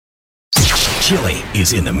Chili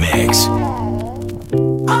is in the mix.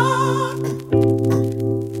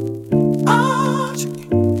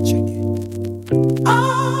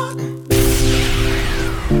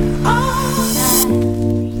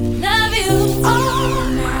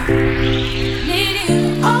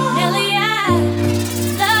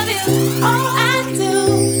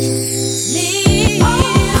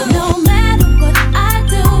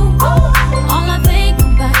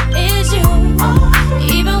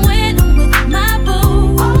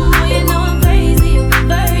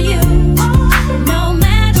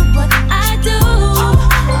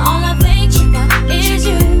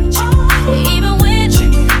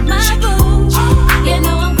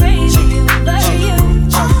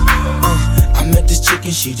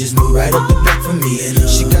 She just moved right up the block for me, and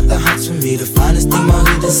she got the hots for me, the finest thing my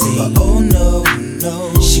hood has seen. But oh no,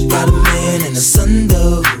 no, she got a man and a son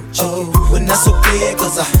though. Oh, but that's okay,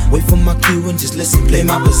 cause I wait for my cue and just listen, play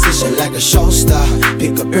my position like a show star.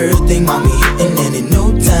 Pick up everything, mommy hitting, and in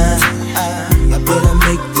no time I better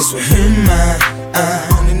make this with him mine.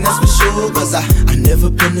 And that's for sure, cause I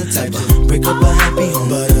never been the type to break up a happy home.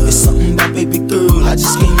 But it's something about baby girl, I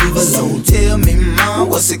just can't leave alone. Tell me, mom,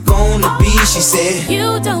 what's it gonna be? She said,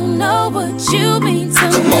 you don't know what you mean to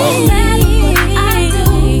me. Come on. No matter what I do,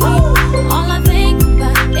 all I think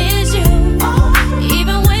about is you.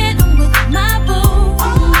 Even when I'm with my boo, oh,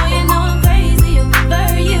 you know I'm crazy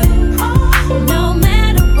over you. No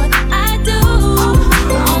matter what I do,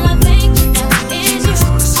 all I think about is you.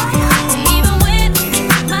 Even when I'm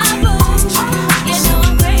with my boo, you know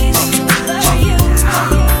I'm crazy over you.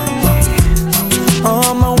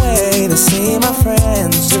 On my way to see my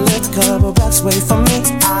friends, she lived a couple blocks away from me.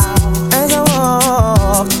 As I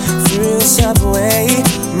walked through the subway,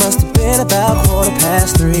 must have been about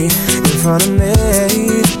 3:15. In front of me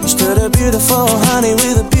stood a beautiful honey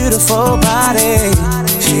with a beautiful body.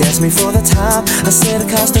 She asked me for the time. I said the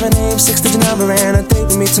cost of her name, 6-digit number, and a date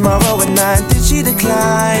with me tomorrow at 9. Did she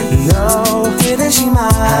decline? No. Didn't she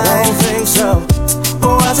mind? I don't think so.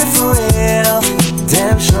 Was it for real?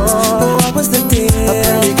 Damn sure. What was the deal? A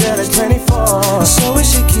pretty girl is 24, so is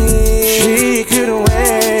she cute? She couldn't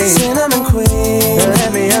wait. Cinnamon queen,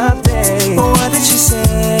 let me update. What did she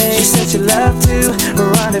say? She said she loved to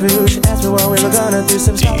rendezvous. She asked me what we were gonna do.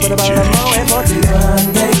 Some stuff, but about a moment for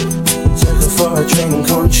Monday. Took her for a drink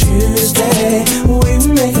on Tuesday. We were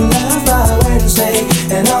making love by Wednesday,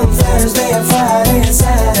 and on Thursday and Friday and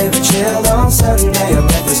Saturday we chilled on Sunday. I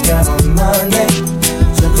met this girl on Monday.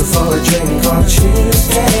 Took her for a drink on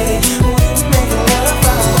Tuesday. We were making love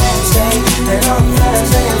by Wednesday, and on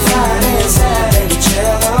Thursday and Friday and Saturday we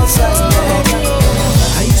chilled on Sunday.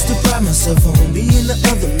 I used to pride myself on being the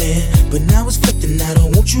other man, but now it's flipping. I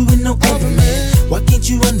don't want you with no other man. Why can't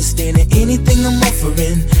you understand that anything I'm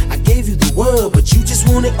offering? I gave you the world, but you just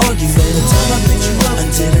wanted argument. From the time I picked you up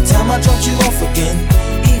until the time I dropped you off again.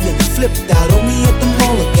 Even flipped out on me at the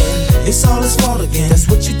mall again. It's all his fault again. That's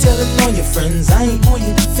what you telling all your friends. I ain't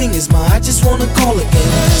pointing fingers, ma, I just wanna call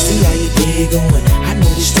again. See how your day going. I know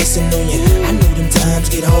the stressing on you. I know them times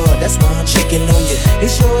get hard. That's why I'm checking on you.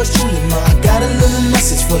 It's yours truly, ma. I got a little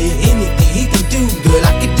message for you. Anything he can do, girl,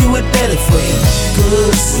 I can do it better for you.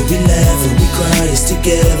 Cause when we laugh and we cry, it's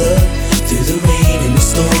together. Through the rain and the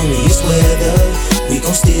stormiest weather, we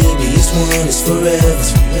gon' still be as one. It's forever.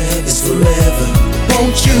 It's forever.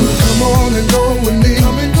 Won't you come on and go with me?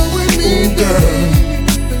 Come and go with me, girl.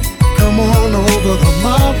 Come on over to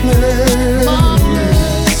my place.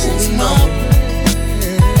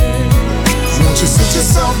 Won't you sit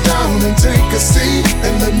yourself down and take a seat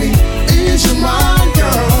and let me ease your mind,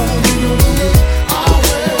 girl?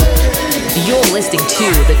 You're listening to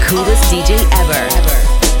the coolest DJ ever.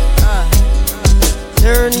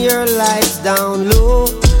 Turn your lights down low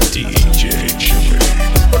DJ Chili.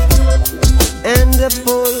 and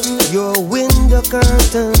pull your window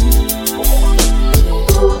curtain.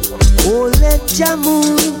 Oh, let your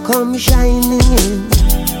moon come shining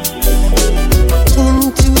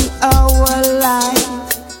into our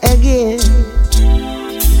life again.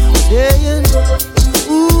 Saying,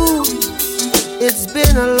 ooh, it's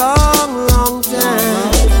been a long, long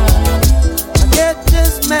time. I get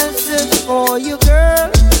this message for you,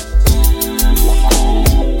 girl,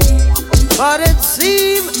 but it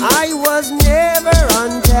seemed I was never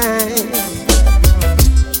on time.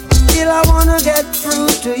 Still I wanna get through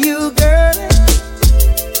to you, girl,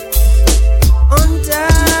 on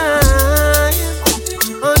time,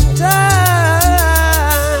 on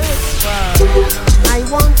time. I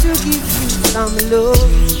want to give you some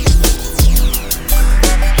love.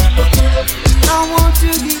 I want to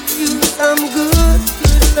give you some good,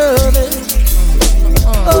 good loving.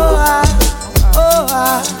 Oh, oh,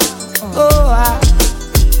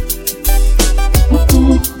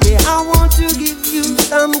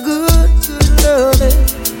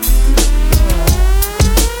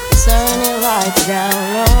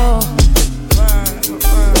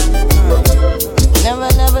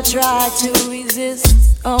 try to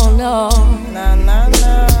resist. Oh no, Nah, nah,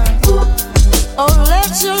 nah. oh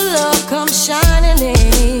let your love come shining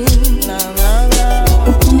in Nah, nah, nah.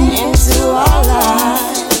 into our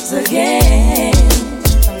lives again.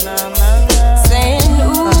 Nah, nah, nah. Saying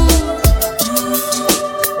ooh,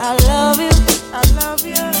 I love you, I love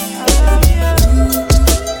you, I love you.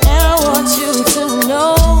 and I want you to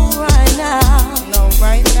know right now. No,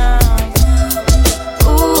 right now.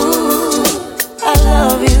 Ooh, I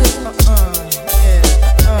love you.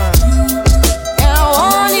 And I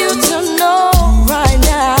want you to know right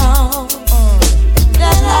now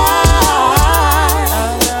that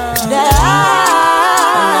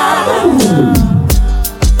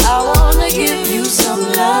I wanna give you some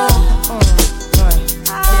love.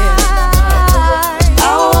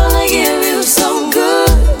 I wanna give you some good,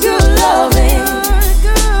 good loving.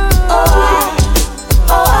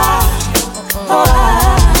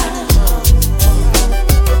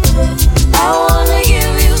 I wanna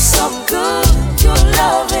give you some good, good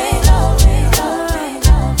loving.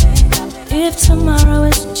 If tomorrow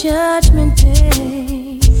is Judgment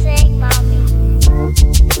Day, Sing, mommy.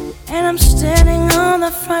 and I'm standing on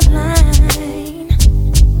the front line,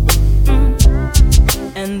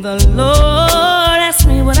 and the Lord asks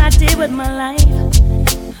me what I did with my life,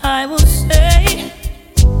 I will say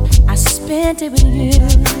I spent it with you.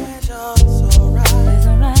 It's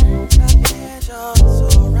alright.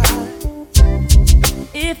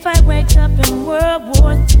 If I wake up in World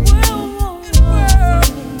War III,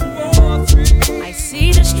 I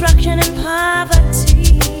see destruction and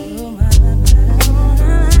poverty,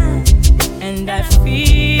 and I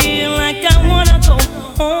feel like I wanna go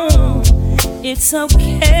home. It's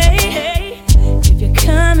okay if you're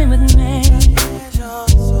coming with me. It's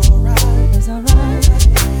alright. It's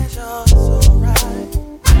alright.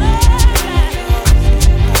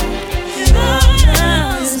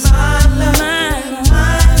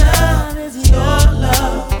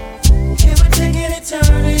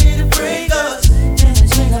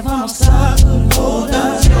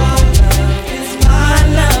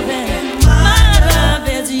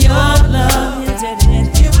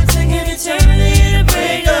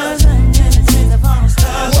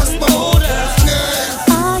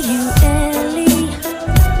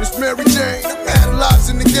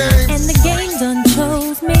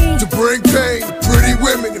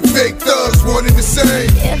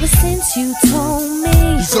 Ever since you told me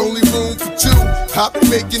there's only room for two, I've been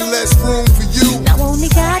making less room for you. now only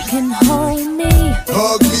God can hold me,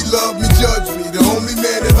 Hug me, love me, judge me. The only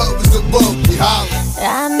man that hovers above me, holler.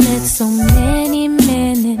 I met so many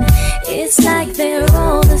men and it's like they're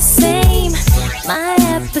all the same. My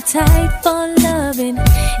appetite for loving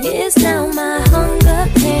is now my hunger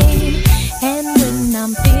pain. And when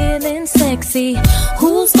I'm feeling sexy,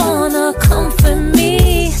 who's gonna comfort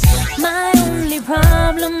me? My only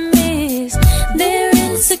problem is their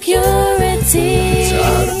insecurity.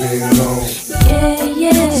 Tired of being alone. Yeah,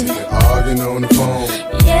 yeah. Sick of arguing on the phone.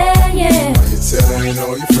 Yeah, yeah. Why you telling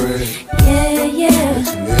all your friends? Yeah, yeah. But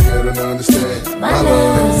you nigga don't understand. My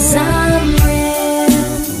love's unreal.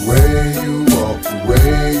 The way you walk, the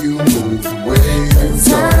way you move, the way you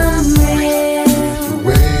talk, the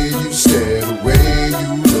way you stare, the way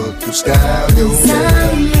you look, your style, your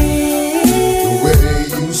hair, the way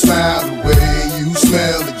you smile, the way you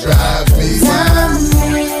smell, it drives me wild.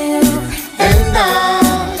 And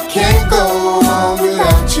I can't go on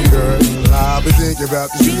without you, girl. I've been thinking about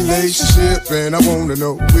this relationship, and I wanna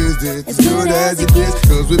know, is it as good as it gets?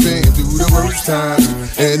 Cause we've been through the worst times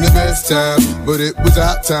and the best times, but it was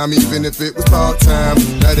our time, even if it was part-time.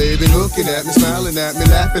 Now they been looking at me, smiling at me,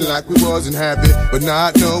 laughing like we wasn't happy, but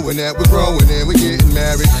not knowing that we're growing and we're getting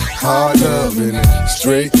married. Hard loving and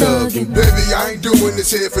straight thugging. Baby, I ain't doing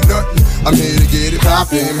this here for nothing. I'm here to get it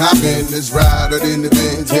poppin', hoppin'. Let's ride out in the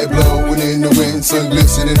Benz, head blowing in the wind, sun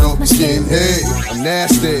glistening off my skin. Hey, I'm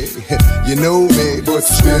nasty, you know me, but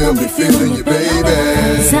you still be feeling you,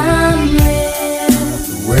 baby.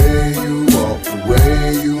 The way you walk, the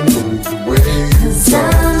way you move, the way you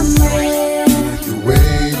talk, the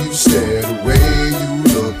way you stare, the way you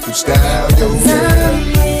look, your style, your hair,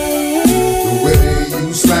 the way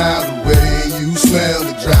you smile, the way you smell,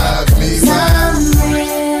 it drives me wild.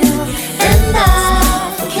 And I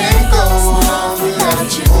can't go on without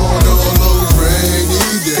you. On all those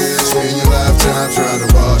rainy days, spend your lifetime trying to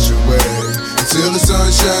wash away, until the sun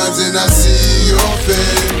shines and I see your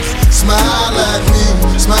face. Smile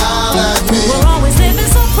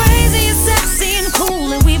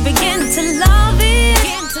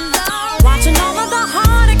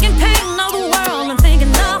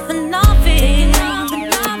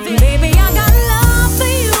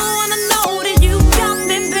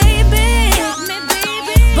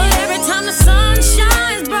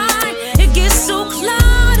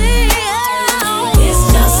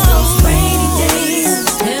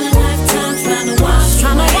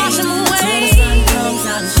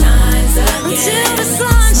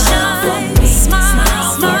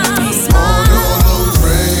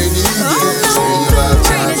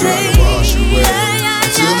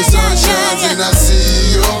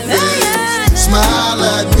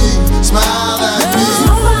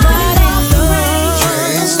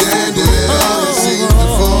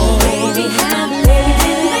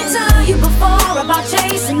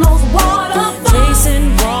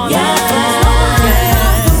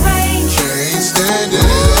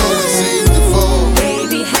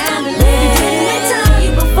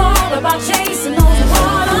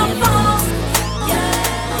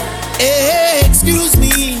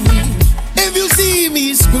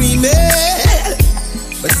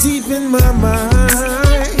deep in my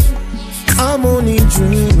mind, I'm only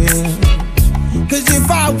dreaming. Cause if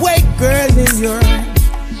I wake, girl, and you're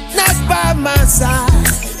not by my side,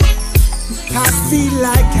 I feel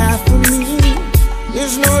like half of me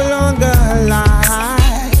is no longer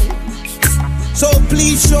alive. So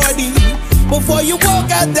please, shorty, before you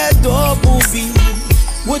walk out that door, movie,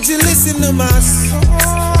 would you listen to my song?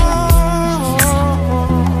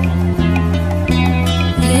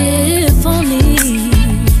 If only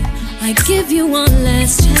I give you one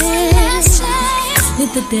last chance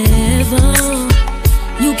with the devil,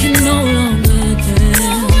 you can no longer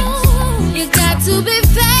tell. You got to be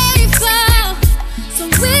faithful so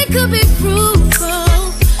we could be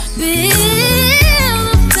fruitful. Build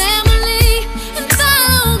a family and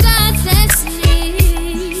follow God's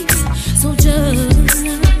destiny. So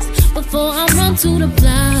just before I run to the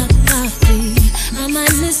block, I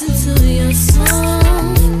might listen to your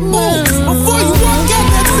song. Before you walk out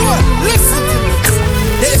that door, listen.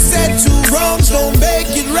 They said two wrongs don't make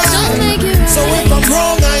it right. So if I'm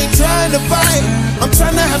wrong, I ain't trying to fight. I'm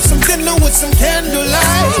trying to have some dinner with some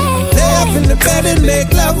candlelight. Lay up in the bed and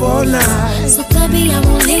make love all night. So baby, I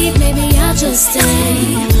won't leave, maybe I'll just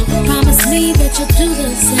stay. Promise me that you'll do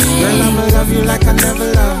the same. Girl, I'ma love you like I never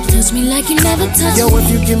loved you. Touch me like you never touched me. Yo, if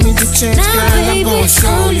you give me the chance, now, girl, baby, I'm gonna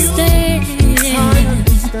show you.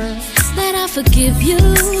 That I forgive you,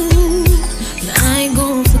 but I ain't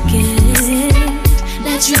gonna forget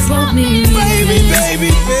that you brought me baby,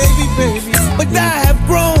 baby. But I have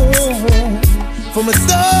grown from a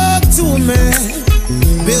thug to a man.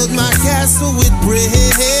 Build my castle with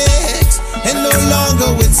bricks and no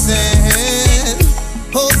longer with sand.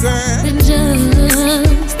 Oh girl. And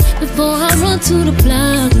just before I run to the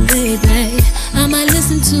block, baby, I might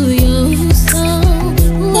listen to your song.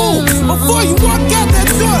 Before you walk out that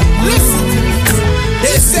door, listen.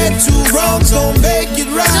 They said two wrongs don't make it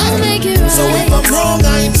right. So if I'm wrong,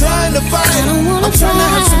 I ain't trying to fight. I'm trying to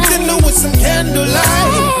have some dinner with some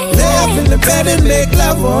candlelight. Lay up in the bed and make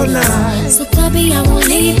love all night. So baby, I won't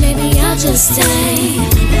leave, maybe I'll just stay.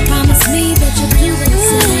 Promise me that you'll do the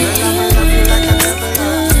same.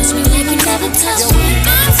 Touch me like you never touched me.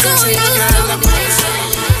 I'm so used to the place.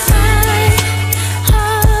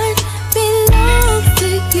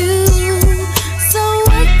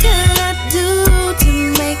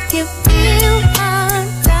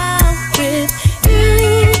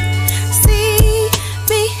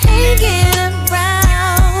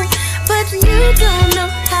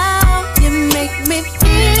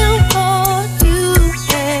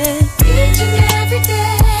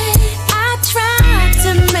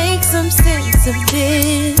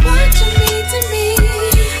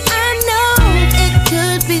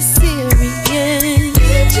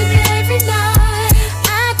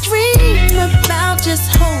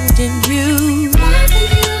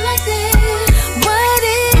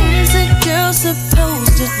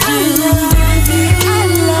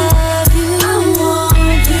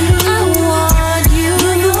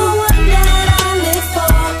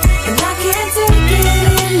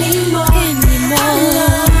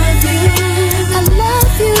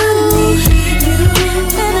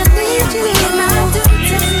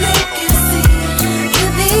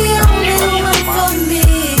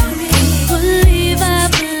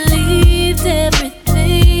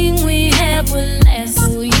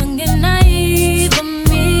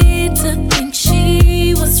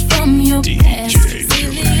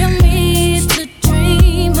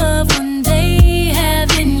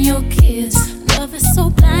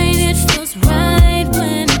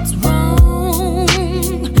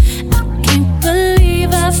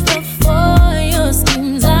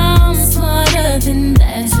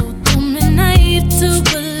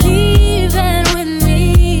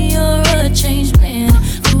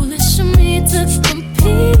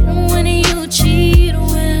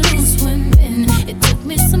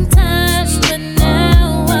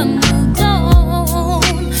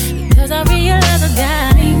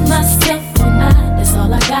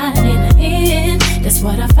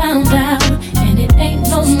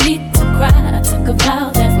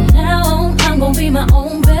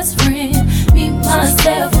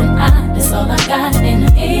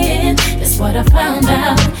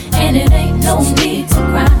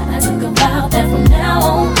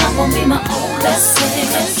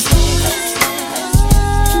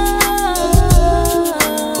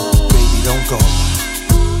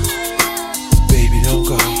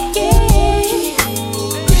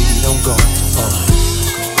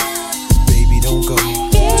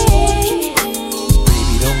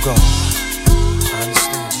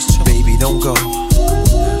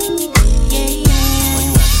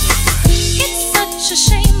 It's such a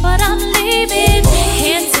shame, but I'm leaving.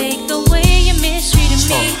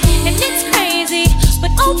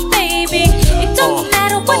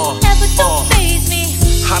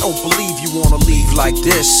 like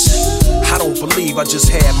this. I don't believe I just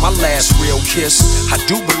had my last real kiss. I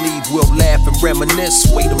do believe we'll laugh and reminisce.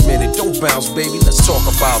 Wait a minute, don't bounce, baby, let's talk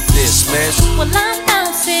about this, man. Well, I'm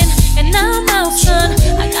bouncing and I'm out, son.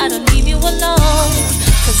 I gotta leave you alone,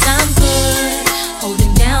 cause I'm good,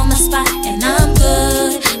 holding down my spot, and I'm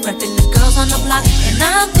good, repping the girls on the block, and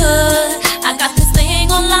I'm good. I got this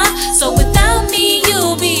thing on lock, so without me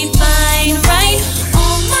you'll be fine, right?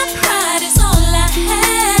 All my pride is all I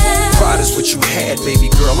have. Pride is what you had, baby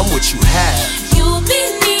girl, I'm what you have. You'll be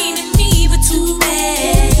needing me, but too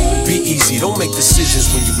bad. Be easy, don't make decisions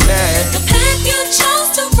when you're mad. The path you chose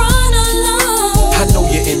to run alone. I know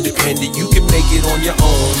you're independent, you can make it on your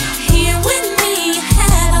own. Here with me, you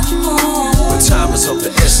had a home. When time is of the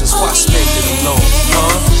essence, why spend it alone,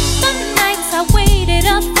 huh? The nights I waited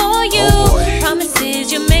up for you,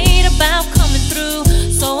 promises you made about coming through.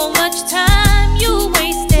 So much time you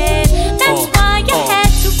wasted, that's why I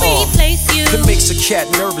had to replace you. It makes a cat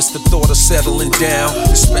nervous, the thought of settling down.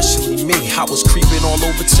 Especially me, I was creeping all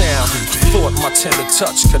over town. Thought my tender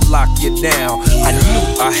touch could lock you down. I knew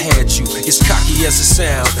I had you, it's cocky as it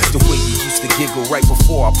sounds. The way you used to giggle right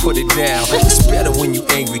before I put it down. It's better when you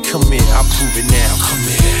angry, come in, I'll prove it now, come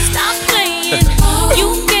in. Stop playing,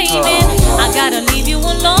 you gaming, I gotta leave you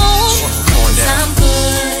alone. Cause I'm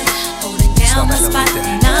good, holding down my spot,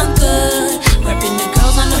 and I'm good, repping the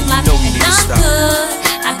girls on the block, and I'm good.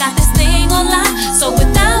 I got this thing on lock, so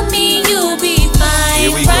without me you'll be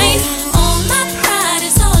fine, right? All my pride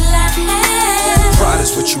is all I have. Pride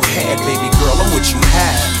is what you had, baby girl, I'm what you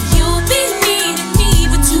have. You'll be needing me,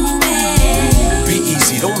 but too bad. Be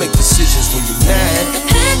easy, don't make decisions when you're mad. The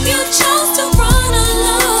path you chose to run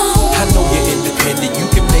alone. I know you're independent, you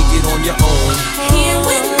can make it on your own. Here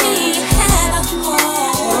with me, you had a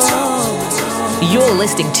home. You're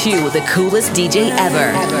listening to the coolest DJ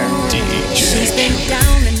ever. She's been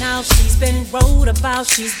down and out, she's been wrote about,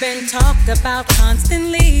 she's been talked about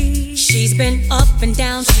constantly. She's been up and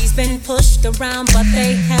down, she's been pushed around, but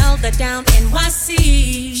they held her down.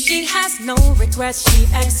 NYC. She has no regrets, she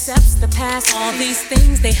accepts the past. All these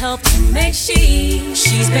things they help to make she.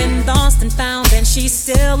 She's been lost and found, and she's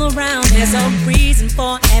still around. There's a reason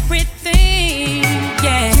for everything.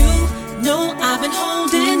 Yeah, you know I've been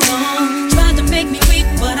holding on, trying to make me weak,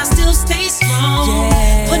 but I still stay strong.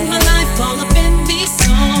 Yeah. Put my life all up in these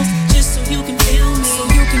songs, just so you can feel me, so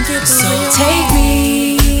you can get the so real. Take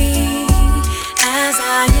me as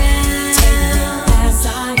I am, take me as I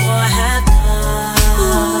am, or have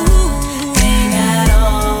nothing at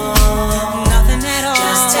all, nothing at all.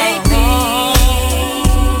 Just take me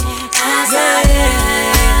as I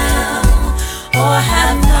am, or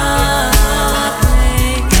have nothing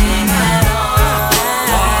at all.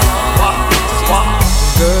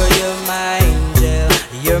 Girl, you're my angel,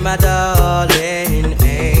 you're my darling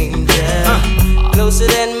angel. Closer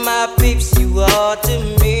than my peeps, you are to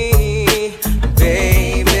me,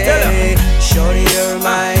 baby. Shorty, you're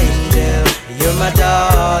my angel, you're my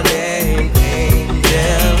darling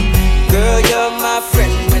angel. Girl, you're my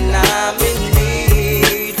friend when I'm in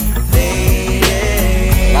need,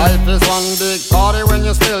 lady. Life is one big party when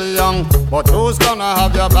you're still young, but who's gonna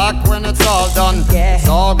have your back when it's all done? Yeah. It's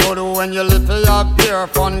all good when you live for your pure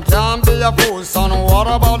fun. Can't be a fool, son, what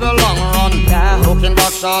about the long run? Nah. Looking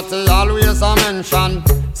back, shorty, always a mention.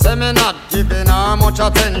 Say me not giving her much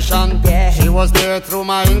attention. Yeah. She was there through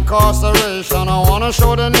my incarceration. I wanna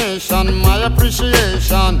show the nation my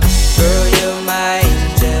appreciation. Girl, you're my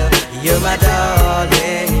angel, you're my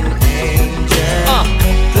darling angel.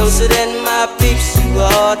 Closer than my peeps, you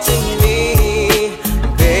are to me,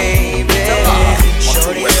 baby.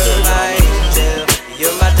 Shorty, you're my angel,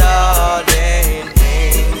 you're my darling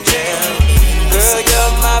angel. Girl,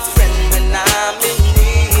 you're my friend when I'm in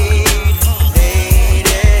need,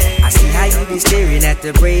 lady. I see how you be staring at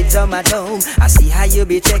the braids on my dome. I see how you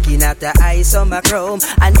be checking out the ice on my chrome.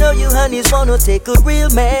 I know you honeys wanna take a real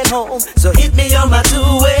man home, so hit me on my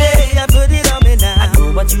two-way and put it on me now. I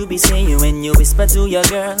know what you be saying when you whisper to your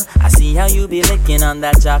girl. I see how you be licking on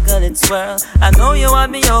that chocolate swirl. I know you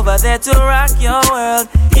want me over there to rock your world.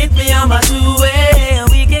 Hit me on my two-way and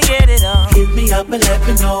we can get it on. Hit me up and let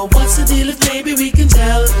me know what's the deal, if maybe we can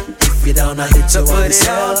tell. If you don't, I hit you on the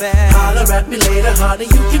cell. Holler at me later, honey,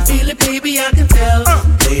 you can feel it, baby, I can tell.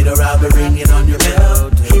 Later I'll be ringing on your bell.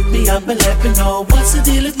 Hit me up and let me know what's the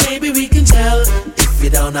deal, if maybe we can tell. If If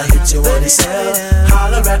you don't, I hit you on the cell.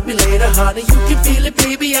 Holler at me later, honey, you can feel it,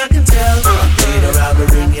 baby, I can tell. Later I'll be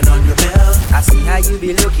ringing on your bell. I see how you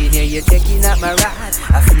be looking here, you're taking up my ride.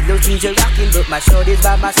 I feel those jeans are rocking, but my shorty's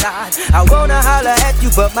by my side. I wanna holler at you,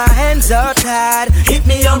 but my hands are tied. Hit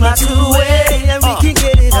me on my two-way, and we can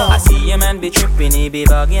get it on. I see your man be tripping, he be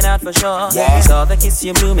bugging out for sure. Yeah. He saw the kiss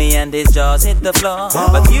you blew me, and his jaws hit the floor.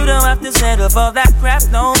 But you don't have to settle for that crap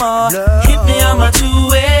no more. No. Hit me on my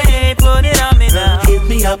two-way, put it on me now. Hit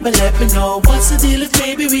me up and let me know what's the deal, if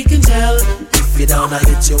maybe we can tell. If you don't, I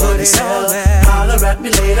hit you on the cell. Holler at me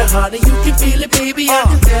later, honey, you can feel it, baby, I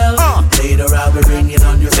can tell. Later I'll be ringing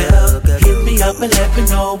on your bell. Hit me up and let me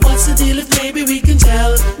know what's the deal, if maybe we can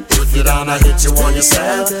tell. If you don't, I hit you on your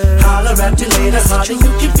cell. Holler at me later, honey,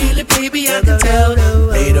 you can feel it, baby, I can tell.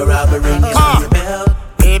 Later I'll be ringing on your bell.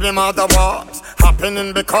 Baby mother was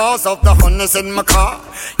happening because of the honeys in my car.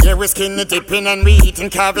 Yeah, we skinny dipping and we eating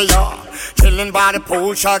caviar. Chilling by the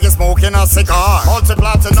pool, shaggy smoking a cigar.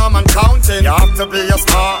 Multi-platinum and counting, you have to be a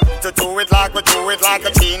star to do it like we do it, like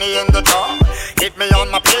a genie in the jar. Hit me on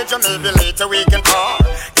my page and maybe later we can talk.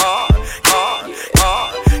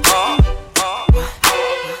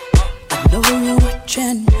 I know you're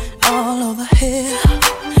watching all over here,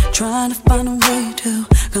 trying to find a way to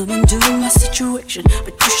come into my situation,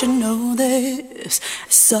 but you should know this,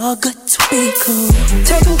 it's all good to be cool.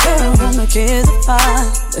 Taking care of all my kids are fine.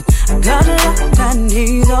 I got a lot that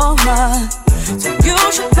needs all mine, so you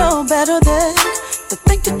should know better than to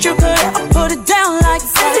think that you could ever put it down like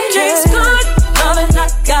that. It's good, love it, I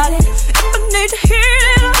got it. If I need to hear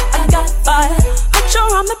it, I got fire. Make sure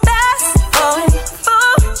I'm the best for it,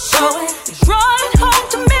 show it. He's running home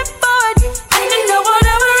to me for it, and you know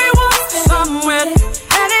whatever he wants, I'm ready.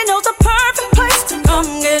 And he knows the perfect place to come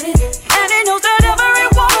get it. And he knows that every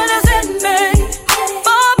woman is in me.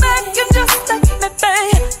 Fall back and just let me be.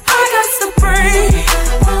 I got to breathe.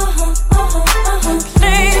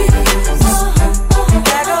 Please,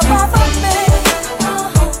 back up off of me.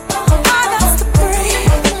 I got to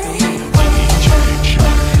breathe.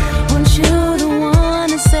 Weren't you the one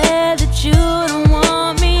that said that you don't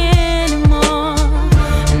want me anymore?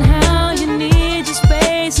 And how you need your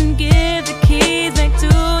space and give the keys back to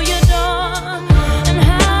your door. And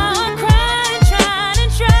how I cried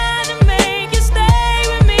and tried to make you stay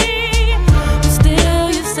with me. But still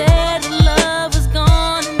you said the love was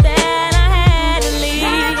gone and that I had to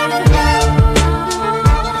leave.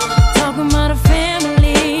 Talking about a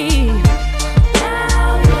family,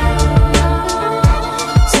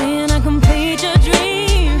 saying I complete your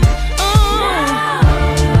dream.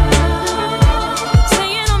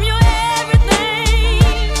 Saying I'm your everything.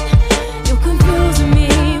 You're confusing me,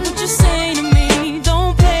 what you say to me.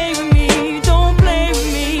 Don't play with me, don't play with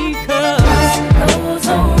me. Cause goes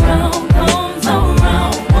around, comes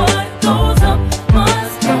around. What goes up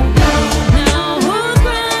must come down. Now who's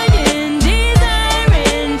crying,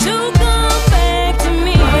 desiring to come back to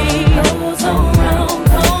me? Goes around,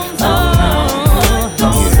 comes around. What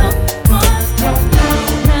goes up must come down.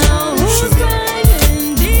 Now who's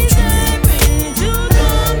crying, desiring to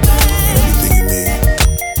come back? Anything you need.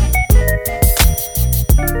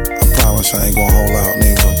 I promise I ain't gonna hold out,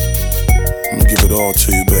 nigga. I'm gonna give it all to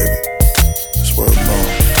you, baby. Swear it on.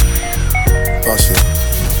 Bust it.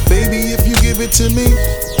 Baby, if you give it to me,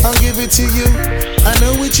 I'll give it to you. I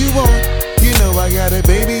know what you want, you know I got it.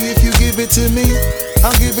 Baby, if you give it to me,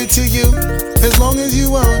 I'll give it to you. As long as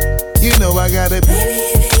you want, you know I got it. Baby,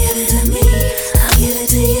 if you give it to me, I'll give it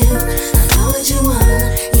to you. I know what you want,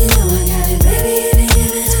 you know I got it. Baby, if you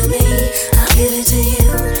give it to me, I'll give it to you.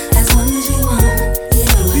 As long as you want, you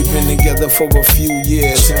know I We've got been it. together for a few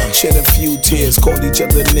years, shed a few tears, called each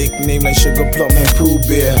other nicknames like Sugar Plum and Pooh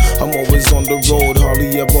Bear. I'm always on the road,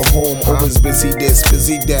 hardly ever home, always busy this,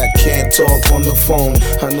 busy that, can't talk on the phone.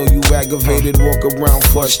 I know you aggravated, walk around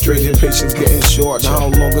frustrated, patience getting short, how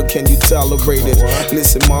longer can you tolerate it?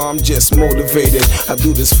 Listen ma, I'm just motivated, I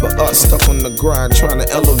do this for us, stuck on the grind, trying to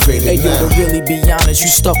elevate it. Hey yo, to really be honest, you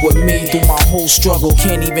stuck with me through my whole struggle.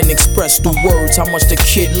 Can't even express through words how much the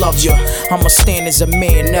kid loves you. I'ma stand as a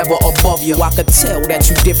man, never above you. I could tell that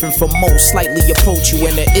you different from most, slightly approach you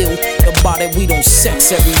in the ill. About it, we don't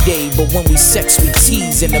sex every day, but when we sex, we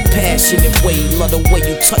tease in a passionate way. Love the way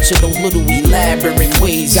you touch it, those little elaborate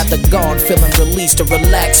ways. Got the guard feeling released to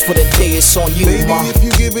relax for the day. It's on you, baby, ma. if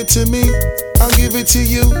you give it to me, I'll give it to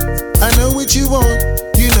you. I know what you want,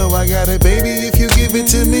 you know I got it. Baby, if you give it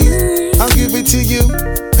to me, I'll give it to you.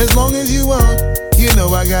 As long as you want, you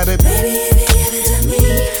know I got it. Baby, if you give it to me,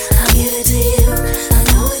 I'll give it to you. I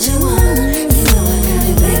know what you want, you know I got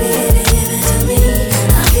it. Baby, if you give it to me,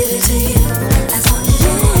 I'll give it to you. As long as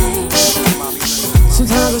you want.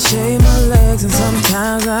 Sometimes I shave my legs and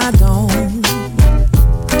sometimes I don't.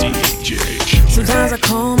 DJ Chiller. Sometimes I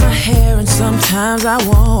comb my hair and sometimes I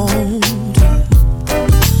won't.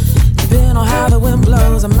 Depending on how the wind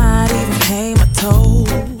blows, I might even paint my toes.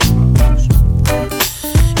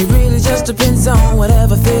 It really just depends on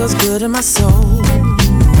whatever feels good in my soul.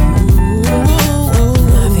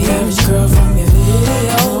 Not the average girl from your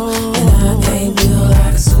video, and I ain't built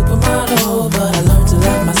like a supermodel, but I learned to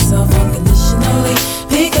love myself unconditionally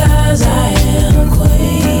because I am a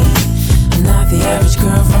queen. I'm not the average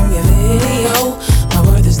girl from your video. My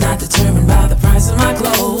worth is not determined by the price of my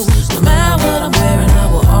clothes. No matter what I'm wearing, I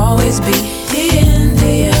will always be in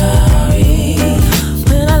the R&B.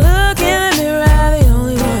 When I look in the mirror, the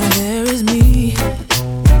only one there is me.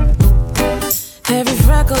 Every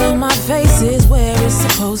freckle on my face is where it's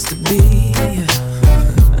supposed to be.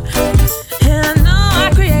 And I know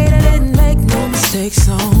I created it and make no mistakes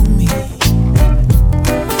on me.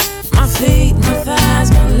 My feet, my thighs,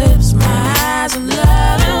 my lips, my eyes, I'm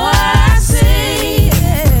loving what I see.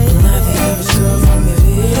 I'm not the average girl from your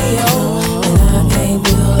video, and I ain't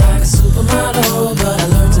built like a supermodel, but I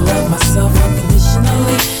learned to love myself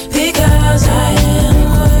unconditionally because I am a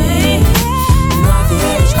queen. I'm not the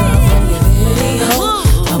average girl from your video.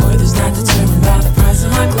 My worth is not determined by the price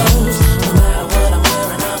of my clothes. No matter what I'm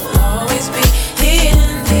wearing, I will always be in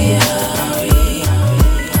the R&B.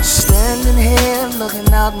 Standing here looking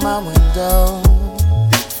out my window.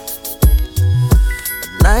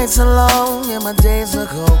 Nights are long and my days are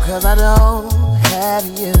cold, cause I don't have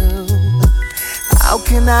you. How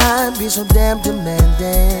can I be so damn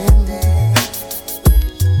demanding?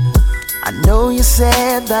 I know you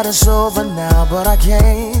said that it's over now, but I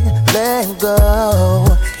can't let go.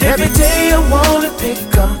 Every day I wanna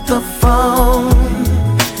pick up the phone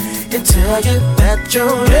and tell you that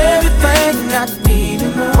you're everything I need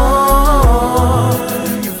and more.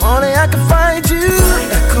 If only I could find you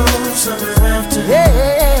like a cold summer afternoon.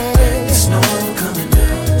 Yeah. Like snow coming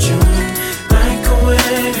down in June, like a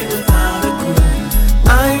wedding without a groom.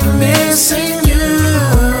 I'm missing you,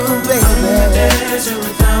 baby. I'm the desert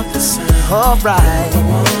without the sun. Alright. I'm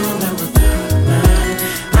the woman without a mind.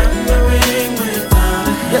 I'm the ring without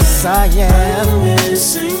a hand. Yes, I am. I'm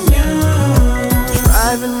missing you.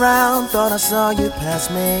 Driving round, thought I saw you pass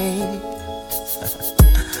me.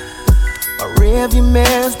 My rearview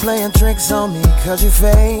mirror's playing tricks on me, cause you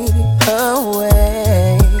fade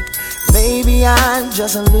away. Maybe I'm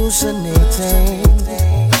just hallucinating,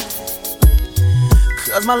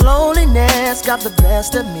 cause my loneliness got the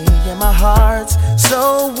best of me and my heart's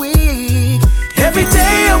so weak. Every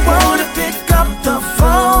day I wanna pick up the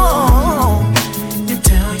phone and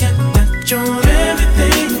tell you that you're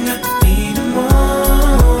everything I need and more.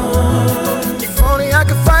 If only I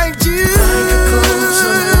could find you.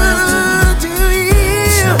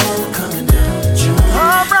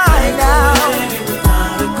 Alright now,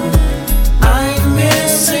 I'm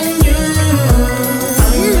missing you.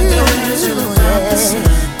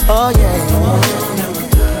 Oh yeah.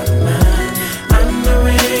 I'm the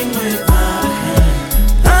ring without a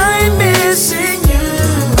hand. I'm missing you.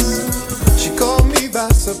 She caught me by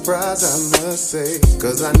surprise, I must say,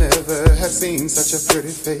 cause I never have seen such a pretty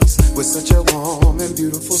face with such a warm and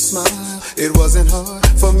beautiful smile. It wasn't hard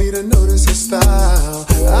for me to notice her style.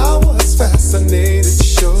 I was fascinated,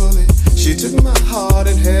 surely. She took my heart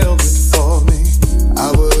and held it for me.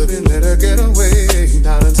 I wouldn't let her get away,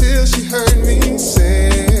 not until she heard me say,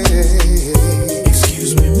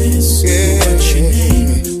 excuse me, miss, what's your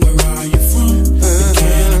name? Where are you from?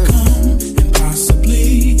 Can I come and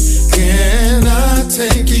possibly can I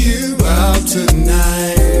take you out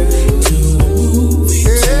tonight? To a movie, to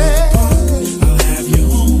a park, I'll have you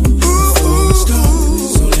home before the stars,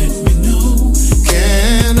 so let me know.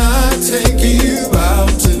 Can I take you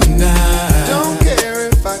out tonight? Don't care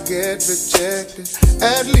if I get rejected,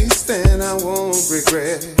 at least then I won't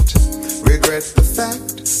regret the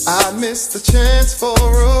fact I missed the chance for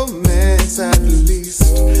romance. At least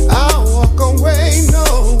I'll walk away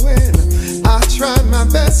knowing I tried my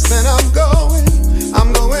best and I'm going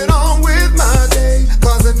on with my day,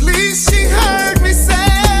 cause at least she heard me say,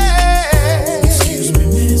 excuse me,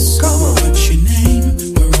 miss, come on, what's your name?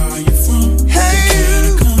 Where are you from? Hey, can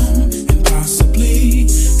I come and possibly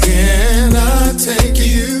can I take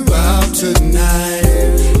you out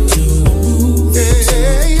tonight? To a movie, to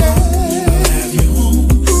a park, I'll have you home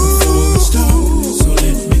before the stars, so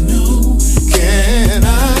let me know. Can I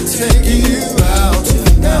take you out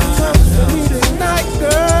tonight? Tonight,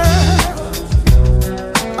 girl,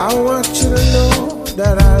 I want you to know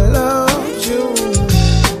that I love you.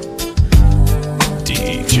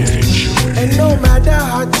 DJ Chiller. And no matter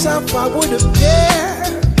how tough I would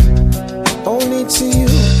appear,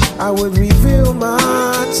 I would reveal my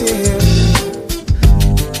tears.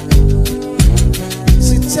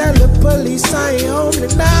 So tell the police I ain't home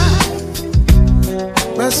tonight.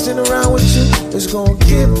 Messing around with you is gonna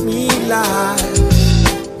give me life.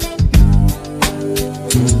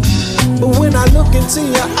 But when I look into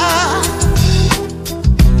your eyes,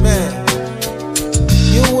 man,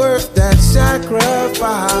 you're worth that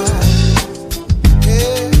sacrifice.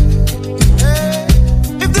 Yeah.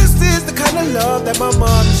 If this is the kind of love that my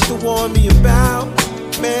mom used to warn me about,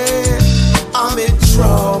 man, I'm in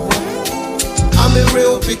trouble. I'm in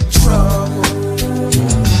real big trouble.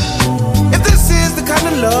 If this is the kind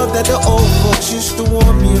of love that the old folks used to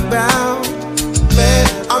warn me about, man,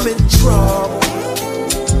 I'm in trouble.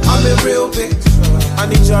 I'm in real big trouble. I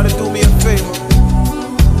need y'all to do me a favor.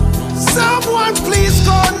 Someone please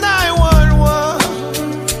call 911.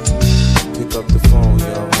 Pick up the phone,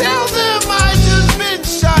 yo. Tell them I just been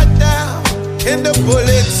shot down, and the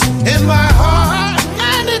bullets in my heart,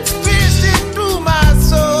 and it's piercing through my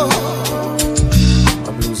soul.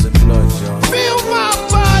 I'm losing blood, yo. Feel my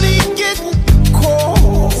body getting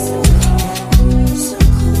cold.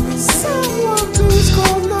 Someone please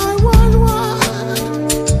call 911.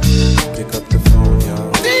 Pick up the phone, yo.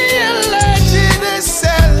 The legend is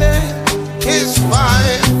selling his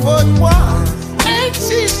 5'1", and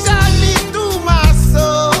she shot me through my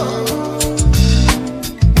soul.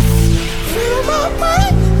 Feel my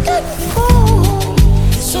body getting cold.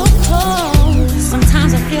 So cold.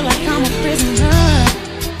 Sometimes I feel like I'm a prisoner.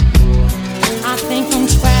 I think I'm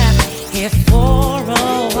trapped here for a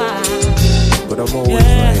while. But I'm always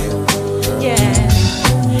right here.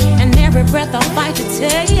 Yeah. And every breath I fight to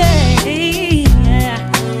take. Yeah.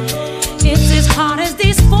 It's as hard as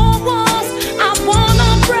these four walls I wanna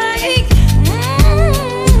break.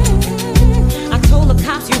 I told the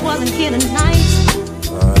cops you wasn't here tonight.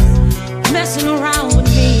 Messing around with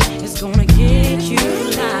me is gonna get you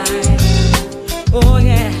live. Oh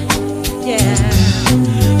yeah, yeah.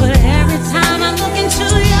 But every time I look into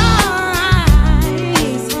your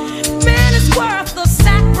eyes, man, it's worth the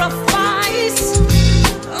sacrifice.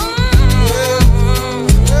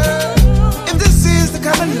 If this is the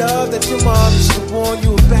kind of love that your mom used to warn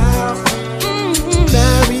you about,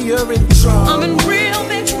 Mary, you're in trouble. I'm in real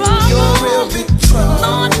big trouble. You're in real big trouble.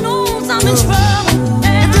 Lord knows I'm in trouble.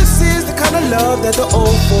 If this is the kind of love that the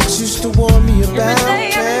old folks used to warn me about,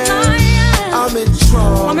 man, I'm in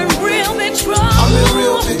trouble. I'm in real big trouble. I'm in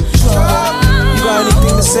real big trouble. You got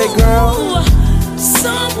anything to say, girl?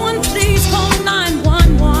 Someone please call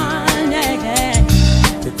 911. Yeah.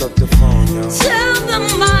 Pick up the phone, yo. Tell them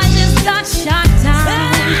I just got shot down.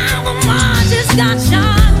 Tell them I just got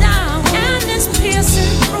shot down, and it's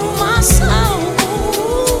piercing through my soul.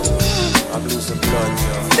 I'm losing blood,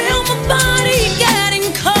 yo. Feel my body getting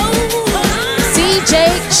cold. DJ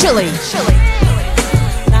Chili.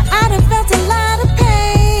 Now I done felt a lot of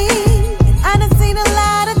pain, and I done seen a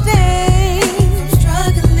lot of things.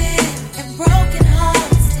 Struggling and broken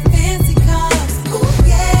hearts, fancy cars, ooh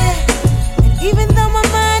yeah. And even though my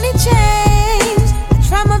money changed, I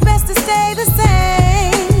try my best to stay the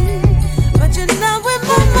same. But you know with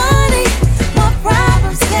my money, my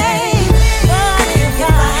problems came. But if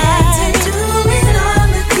I had to do it all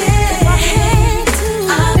again, if I had to,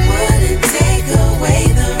 I wouldn't take away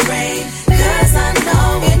the rain, 'cause I know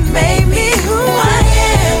it made me who I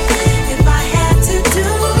am. If I had to do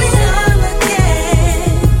it all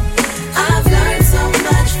again, I've learned so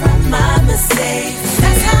much from my mistakes.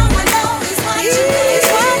 That's how I know he's watching. He's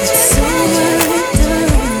watching. Somewhere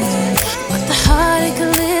done, but the heartache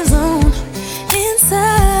lives on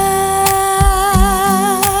inside.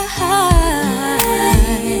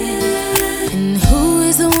 And who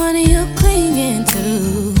is the one you're clinging to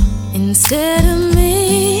instead of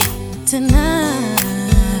me tonight?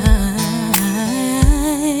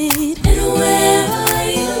 And where are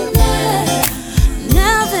you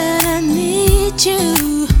now that I need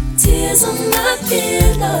you? Tears on my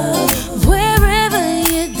pillow. Wherever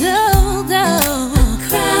you go,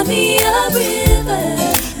 cry me a river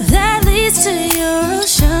that leads to your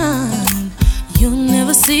ocean. You'll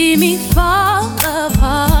never see me fall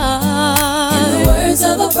apart. In the words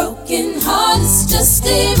of a broken heart, it's just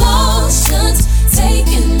emotions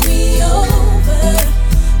taking me over.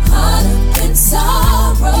 Caught up in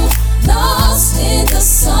sorrow, lost in the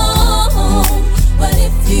song. But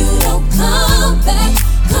if you don't come back,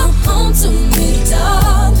 come home to me,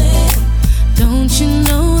 darling. Don't you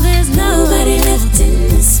know there's nobody left in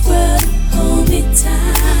this world? Hold me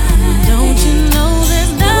tight. Don't you know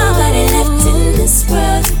there's nobody left in this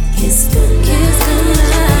world? Kiss goodnight.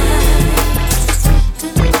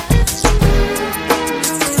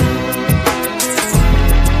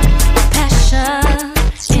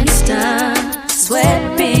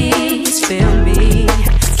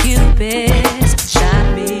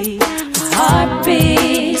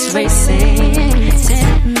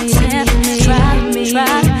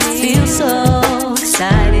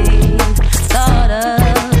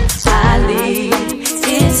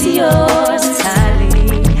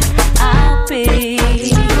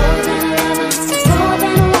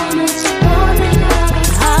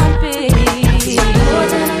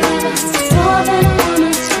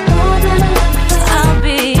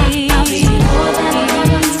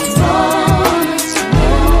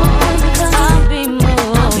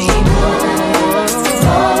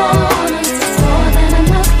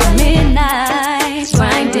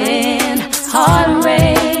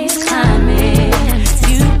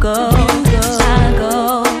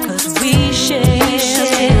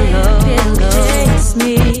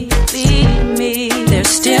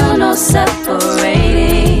 no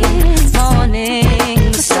separating.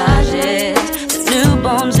 Morning massages, the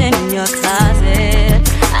newborns in your closet.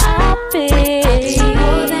 I'll be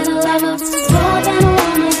more than a lover, more than a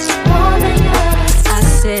woman, more than yours. I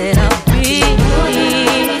said I'll be more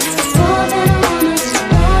than a woman,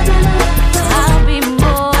 more than a lover. I'll be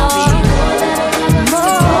more than a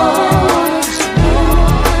lover,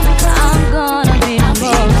 I'm gonna be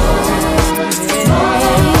more.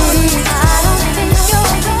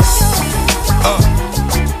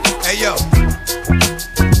 Hey yo,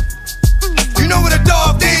 you know what a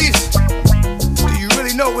dog needs? Do you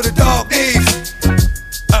really know what a dog needs?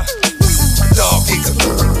 A dog needs a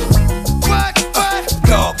what?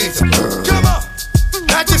 Dog needs a come on,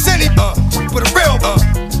 not just any but a real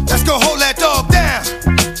that's gonna hold that dog down.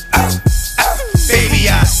 Baby,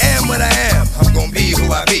 I am what I am. I'm gonna be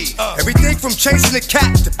who I be. Everything from chasing the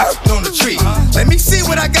cat to on the tree. Let me see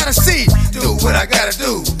what I gotta see. Do what I gotta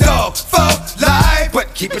do. Dog for life,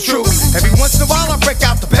 but keep it true. Every once in a while I break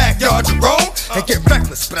out the backyard to roam and get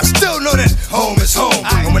reckless, but I still know that home is home.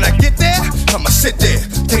 And when I get there, I'ma sit there,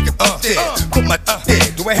 take it up there, put my there.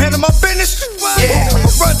 Do I handle my business? Yeah, I'ma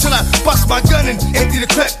run till I bust my gun and empty the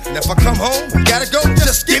clip. And if I come home and gotta go,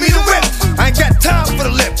 just give me the whip. I ain't got time for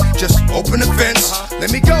the lip, just open the fence.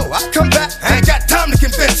 Let me go, I come back, I ain't got time to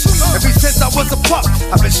convince. Ever since I was a pup,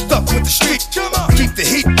 I've been stuck with the street. Keep the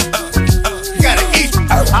heat, gotta eat.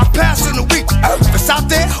 I'll pass in a week. If it's out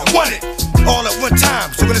there, I want it all at one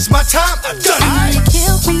time. So when it's my time, I've done it. You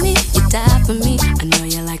kill for me, you die for me. I know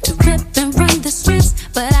you like to rip and run the streets,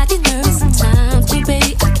 but I get nervous sometimes too,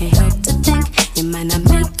 baby. I can't help to think you might not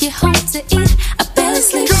make it home to eat. I barely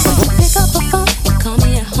sleep. So pick up a phone and call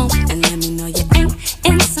me at home and let me know you ain't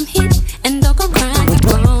in some heat. And don't go crying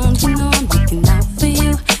wrong, you know I'm looking out for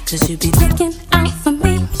you, 'cause you be looking out for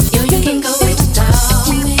me. Yo, you can go with the dog.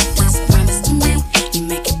 You make this promise to me, you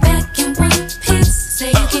make it back in one piece. Say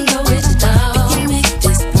you can go with the dog. You make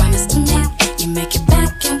this promise to me, you make it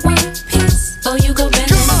back in one piece. Oh, you go bend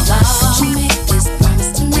the law. You make this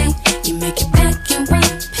promise to me, you make it back in one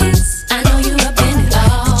piece. I know you up in it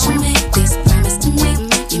all. You make this promise to me,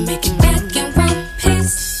 you make it back in one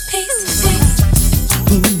piece.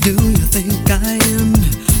 Who do you think I am?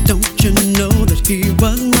 Don't you know that he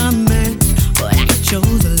was my man? But I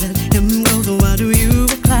chose to let him go, so why do you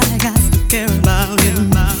act like I still care about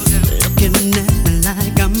him? Looking at me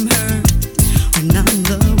like I'm hurt, when I'm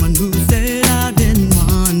the one who said I didn't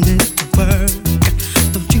want it to work.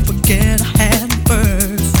 Don't you forget I had him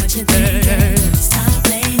first. What you think? Stop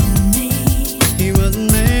blaming me. He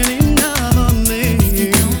wasn't man enough for me. If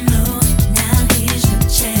you don't know, now here's your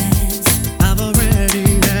chance. I've already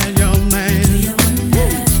had your man. Do you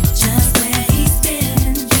wonder just where he's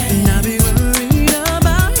been? And I'll be worried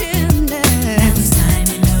about him then. Now it's time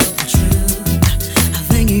you know the truth. I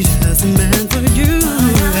think he's just a man for you.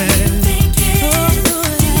 What are you thinking?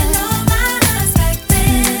 Do you know about us back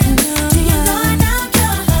then? Do you know I'm now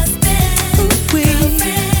your husband?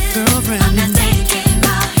 Girlfriend. I'm not thinking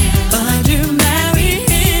about him, but you married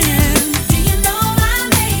him. Do you know I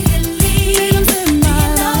made him leave? Do you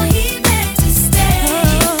know he meant to stay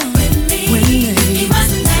with me? He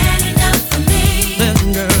wasn't man enough for me. Listen,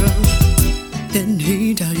 girl, didn't he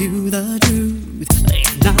tell you the truth?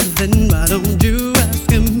 Nothing, why don't you ask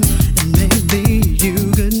him? And maybe you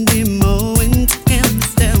could be more into him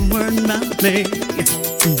instead of worrying about me.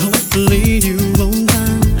 And hopefully you won't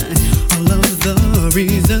find all of the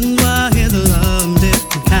reasons why his love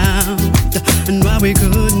didn't count and why we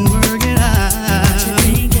couldn't work it out.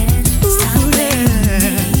 Ooh, yeah.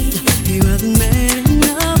 He wasn't man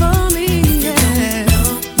enough for me. Yeah.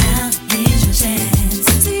 Now here's your chance.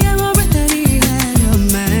 See, I'm already had your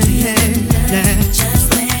man. Yeah. Just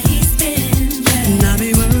where he's been. And I'll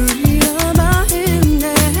be worried about him.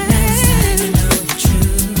 Yeah. Next time you know the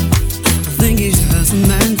truth. I think he's just a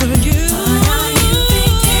man for you. What are you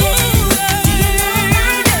thinking? Do you know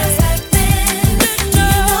about us back then? Do you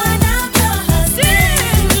know I'm now your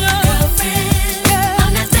husband? Girlfriend.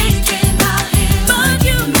 I'm not thinking about him, but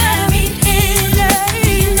you married him. Do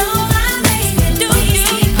you know I made him leave?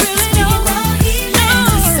 Do you really know he meant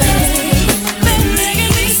to stay with me?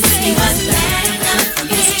 He wasn't man enough for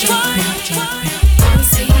me.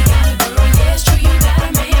 See, you got a girl, yeah, it's true, you got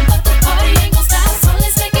a man, but the party ain't gon' stop, so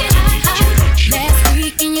let's make it hot. Last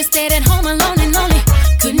weekend you stayed at home alone and lonely.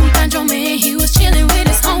 Couldn't find your man, he was chilling with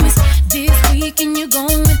his homies. This weekend you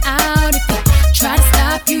going out. If he try to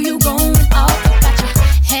stop you, you going off. Got your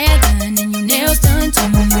hair done and your nails done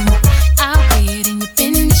too. Out here and you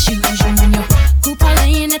fitting the shoes. You and your group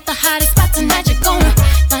parlaying at the hottest spot tonight. You're gonna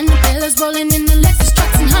find the fellas rolling in the Lexus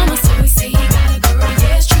trucks and Hummers. So we say he got a girl,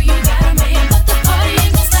 yeah, it's true, you got a man, but the party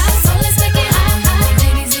ain't gon' stop.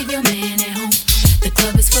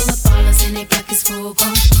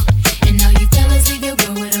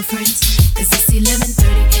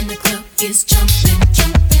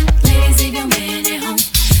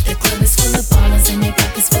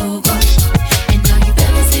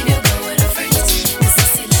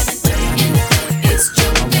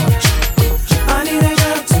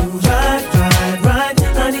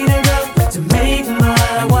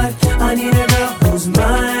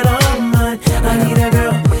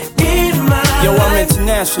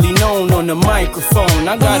 mostly known on the microphone.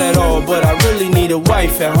 I got it all, but I really need a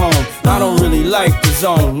wife at home. I don't really like the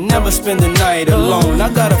zone, never spend the night alone. I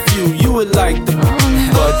got a few you would like the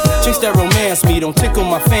but chicks that romance me don't tickle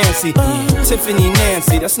my fancy. Tiffany,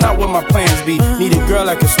 Nancy, that's not what my plans be. Need a girl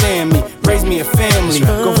that can stand me, raise me a family.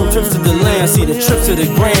 Go from trips to the land, see the trips to the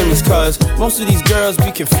Grammys. Cause most of these girls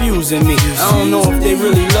be confusing me. I don't know if they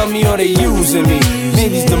really love me or they using me.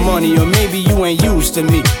 Maybe it's the money or maybe you ain't used to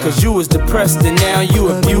me. Cause you was depressed and now you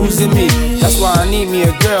abusing me. That's why I need me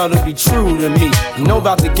a girl to be true to me. Know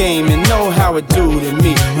about the game and know how it do to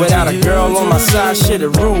me. Without a girl on my side,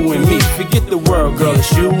 shit'll ruin me. Forget the world, girl,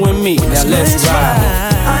 it's you and me. Now let's ride.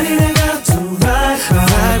 I need a girl to ride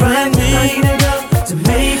with me. I need a girl to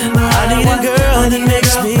make my I need a girl that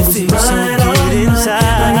makes me feel so good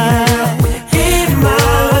inside. Give my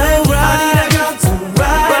I need a girl to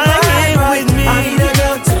ride with me. I need a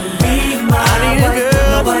girl to be my I need a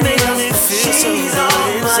girl that makes me feel so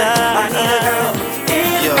good inside. I need a girl.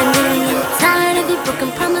 Tired of your broken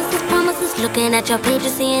promises. Looking at your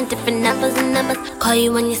pages, seeing different numbers and numbers. Call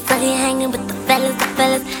you when you're studying, hanging with the fellas.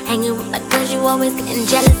 Hanging with my girls, you always getting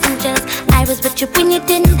jealous and jealous. I was with you when you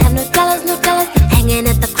didn't have no dollars. Hanging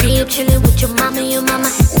at the crib, chilling with your mama.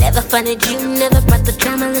 Never funded you, never brought the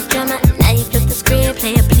drama. Now you flip the script,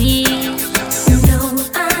 play it please. No,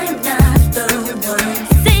 I'm not the one.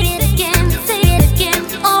 Say it again,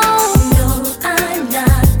 oh. No, I'm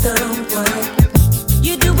not the one.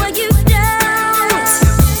 You do what you do.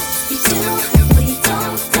 You do what you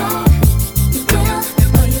don't. You will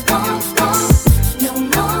or you won't.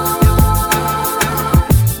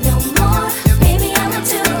 No more, baby, I'm not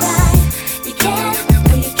too right. You can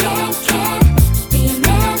or you can't be a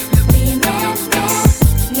man.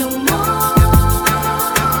 No more,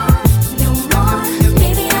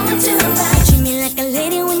 baby, I'm not too right. You treat me like a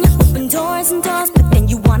lady when you open doors and doors, but then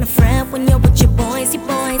you want a friend when you're with your boys.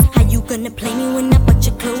 How you gonna play me when I put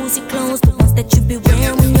your clothes? The ones that you be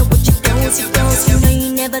wearing when you're with your girls. You know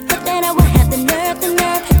you never thought that I would have the nerve.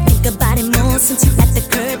 Think about it more since you at the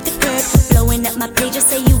curb. Blowing up my page, I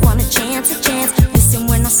say you want a chance. Listen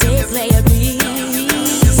when I say play a beat.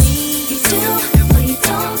 You do or you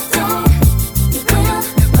don't. You will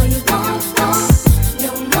or you won't.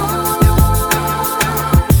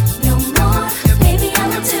 No more, baby, I'm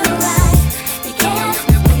not too right. You can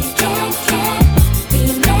or you can't be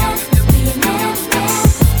a man.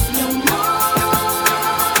 No more.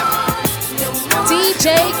 DJ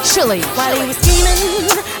Chili. While he was scheming,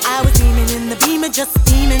 I was steaming in the Beamer, just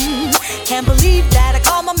steaming. Can't believe that I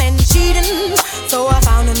caught my man cheating. So I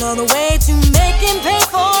found another way to make him pay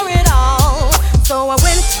for it all. So I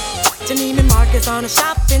went to Neiman Marcus on a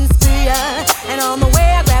shopping spree, and on the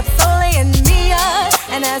way I grabbed Soleil and Mia.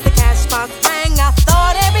 And as the cash box rang, I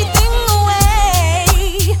thought everything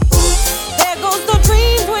away. There goes the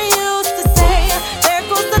dreams we used to say. There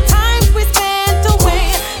goes the times we spent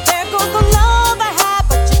away. There goes the love I had,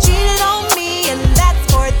 but you cheated on me, and that's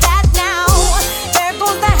for that now. There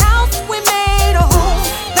goes the house we made a home.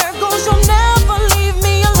 There goes you'll never leave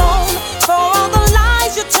me alone. For all the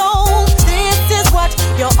lies you told, this is what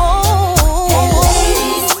you own. Hey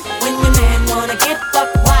ladies, when your man wanna get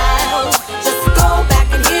buck wild, just go back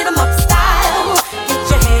and hit him up style. Get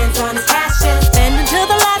your hands on his cash and spend until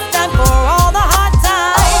the last time for all the hard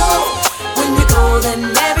times. When you go,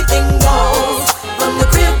 then everything goes, from the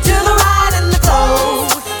crib to the ride and the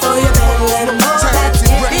clothes. So you better let him know that if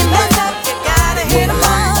he mess up, you gotta hit him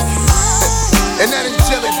up. And that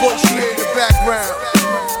angelic voice you hear in the background,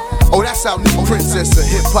 oh, that's our new princess of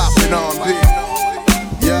hip hop and R&B.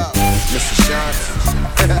 Yeah, Mr. Johnson.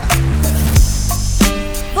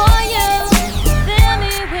 For you, fill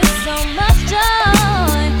me with so much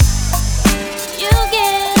joy. You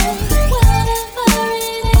give whatever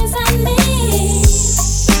it is I need.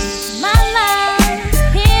 My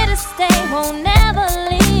love, here to stay, won't never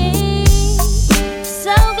leave.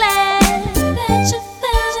 So glad that you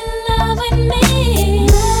fell in love with me.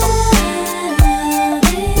 My love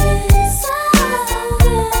is so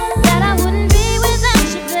good that I wouldn't be without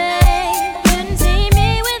you, babe. Couldn't see me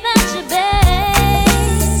without you, babe.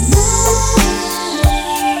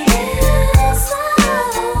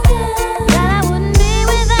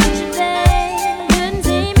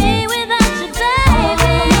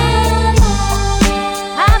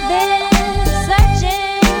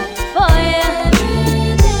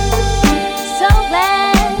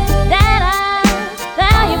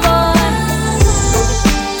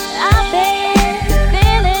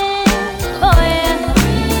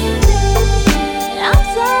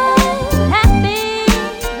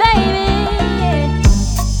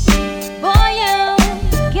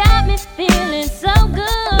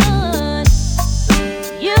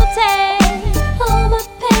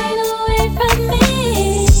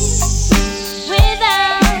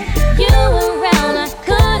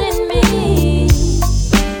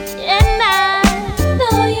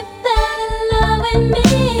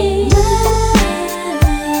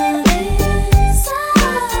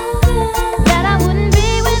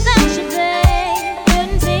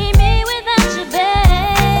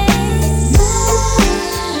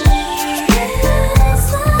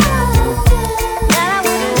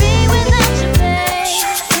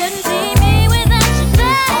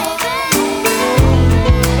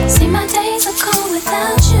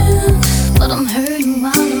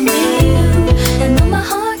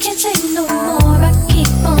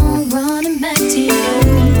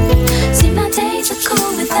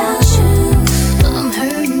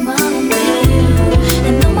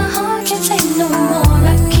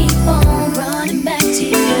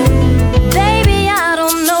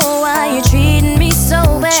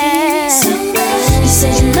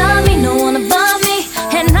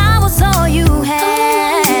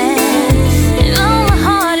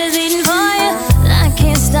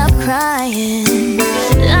 again.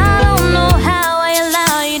 I don't know how I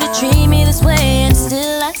allow you to treat me this way, and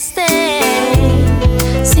still I stay.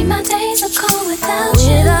 See, my days are cold without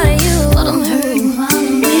you, but I'm hurting while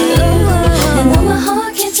I'm with you. And though my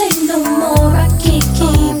heart can't take no more, I can't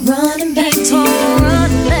keep running back to you.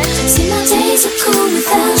 See, my days are cold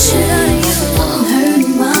without you, but I'm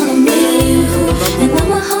hurting while I'm with you. And though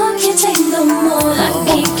my heart can't take no more, I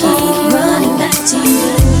can't keep running back to you.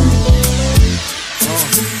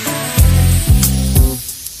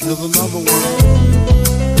 Here's another one.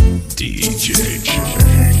 DJ.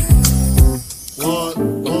 What?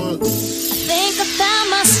 I think I found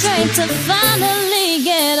my strength to finally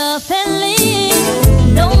get up and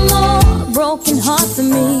leave. No more broken heart for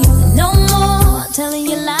me. No more telling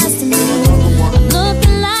you lies to me. I'm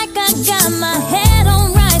looking like I got my head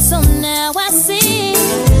on right, so now I see.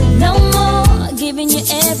 No more giving you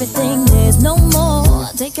everything. There's no more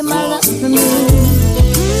taking my love from me.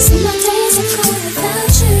 See, my days are cold without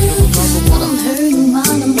you, but I'm hurting while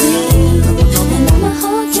I'm with you. And now my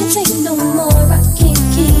heart can't take no more, I can't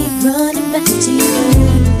keep running back to you.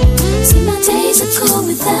 See, my days are cold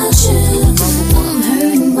without you, but I'm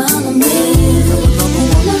hurting while I'm with you. And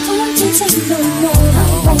now my heart can't take no more, I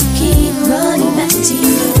won't keep running back to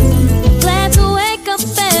you. Glad to wake up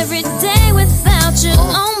every day without you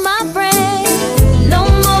on my brain. No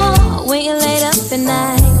more waiting late up at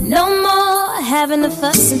night. No more having to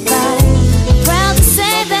fuss and fight. I'm proud to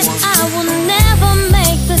say that I will never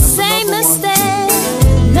make the same mistake.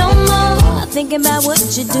 No more thinking about what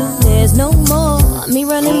you do. There's no more me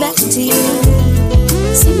running back to you.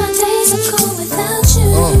 See, my days are cold without you,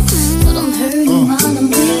 but I'm hurting while I'm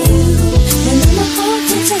with you. And then my heart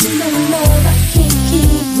can't take no more, I can't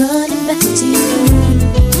keep running back to you.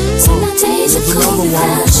 See, my days are cold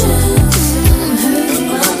without you, but I'm hurting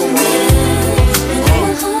while I'm with you. And then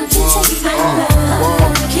my heart can't take no more, I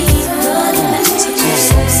won't keep running back to you.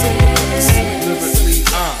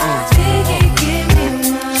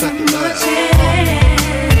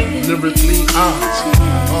 Lyrically,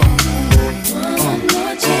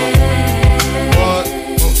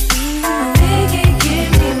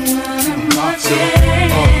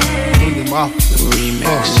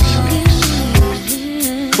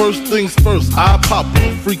 First things first, I pop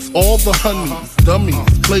freaks all the honeys, dummies,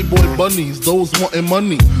 playboy bunnies, those wanting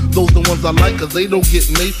money. Those the ones I like, cause they don't get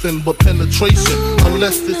Nathan but penetration.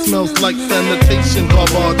 Unless it smells like sanitation.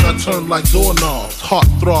 Garbage, I turn like doorknobs. Heart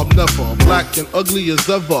throb never, black and ugly as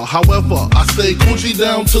ever. However, I stay Gucci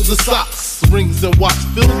down to the socks. Rings and watch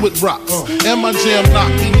filled with rocks. And my jam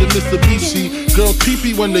knocking your Mitsubishi. Girls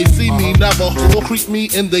pee-pee when they see me. Navajo creep me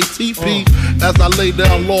in they teepee. As I lay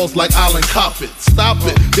down laws like Island Coppet. Stop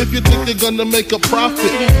it, if you think they're gonna make a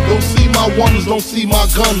profit. Don't see my ones, don't see my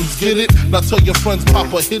guns. Get it? Now tell your friends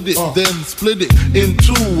Papa hit it, then split it in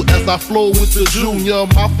two. As I flow with the Junior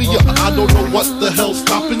Mafia. I don't know what the hell's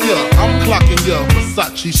stopping ya. I'm clocking ya,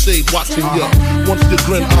 Versace shade watching ya. Once you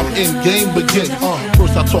grin, I'm in, game begin.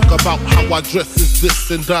 First I talk about how I dress is this,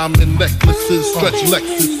 and diamond necklaces, stretch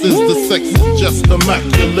Lexuses. The sex is just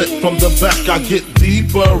immaculate. From the back I get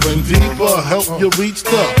deeper and deeper. Help you reach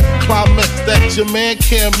the climax that your man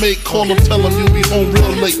can't make. Call him, tell him you'll be home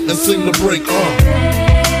real late and sing the break.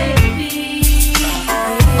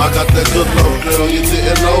 I got that good love, girl, you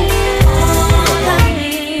didn't know.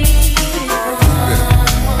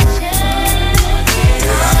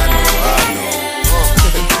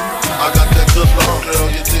 I got that good love, girl,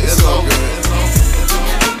 you didn't know.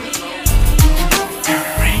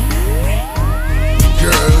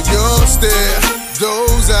 Girl, your stare,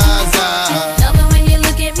 those eyes, love it when you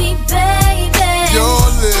look at me, baby. your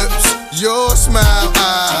lips, your smile,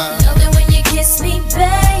 love it when you kiss me,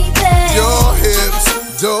 baby. your hips,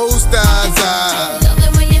 those thighs, love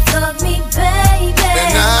it when you fuck me, baby.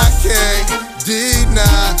 and I can't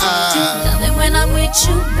deny. Love it when I'm with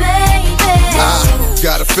you, baby. I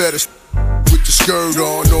got a fetish with the skirt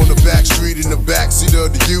on the back street in the backseat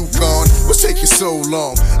of the Yukon. What's taking so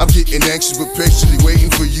long? I'm getting anxious but patiently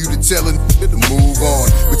waiting for you to tell a nigga to move on.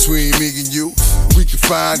 Between me and you, we can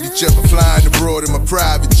find each other flying abroad in my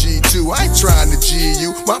private G2. I ain't trying to G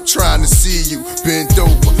you, I'm trying to see you bent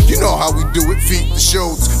over. You know how we do it, feet to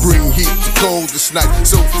shoulders, bring heat to cold this night,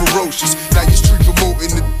 so ferocious. Now your street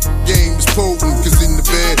promoting the game is potent, cause in the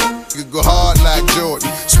bed you go hard like Jordan,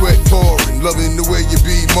 sweat pouring, loving the way you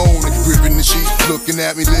be moaning, gripping the sheet, looking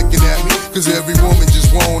at me, licking at me, cause every woman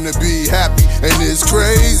just wanna be happy, and it's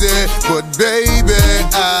crazy, but baby,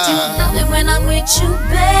 I love it when I'm with you,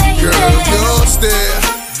 baby. Girl, your stare,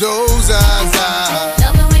 those eyes,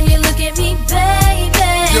 love it when you look at me, baby.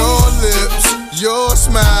 your lips, your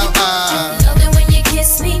smile, love it when you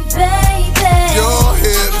kiss me, baby. your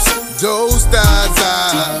hips, those stars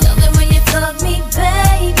are. Love it when you fuck me,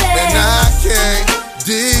 baby. And I can't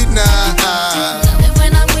deny. Love it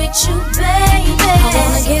when I'm with you, baby. I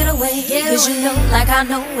wanna get away, cause you know, like I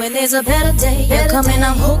know, when there's a better day. You're coming,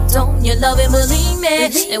 I'm hooked on your love and believe me.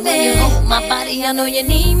 And when you hold my body, I know you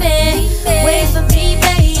need me. Wait for me,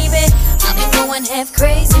 baby. I've been going half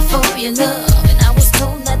crazy for your love, and I was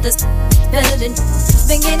told that this better than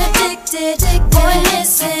been getting addicted. Boy,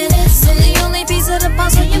 listen, so the only piece of the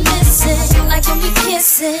puzzle you're missing, like when we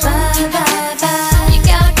kissing. Bye, bye, bye. You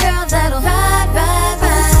got a girl that'll ride, ride,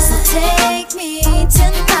 ride. So take me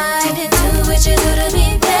tonight and do what you do to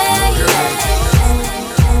me, baby.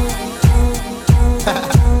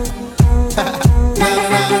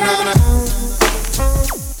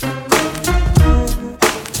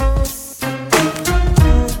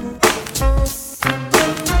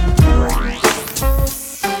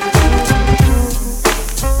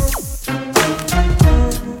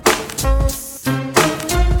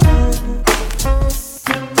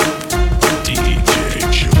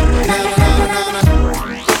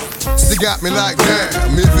 Got me like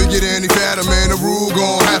damn. If it get any fatter, man, the rule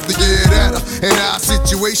gon' have to get at her. And our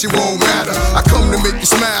situation won't matter. I come to make you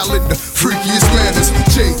smile in the freakiest manners.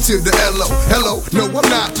 J to the L-O, hello. No, I'm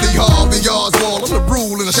not Lee Harvey Oswald. I'm the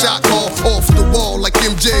rule in a shot call off the wall like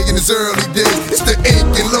MJ in his early days. It's the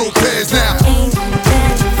Ink and Lopez now. Ain't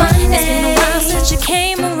that funny? It's been a while since you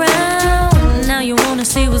came around. Now you wanna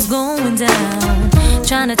see what's going down.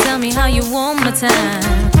 Trying to tell me how you want my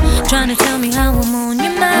time. Trying to tell me how I'm on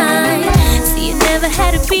your mind. See, it never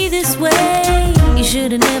had to be this way. You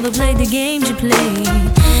should've never played the games you played.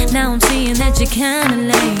 Now I'm seeing that you're kinda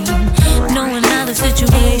lame, knowing how the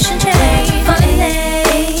situation changed.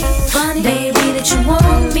 Funny, funny, baby, that you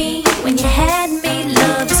want me when you had me.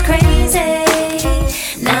 Love is crazy.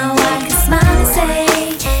 Now I can smile and say,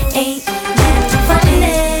 ain't that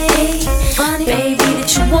funny? Funny, baby,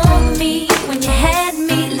 that you want me when you had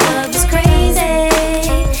me. Love is crazy.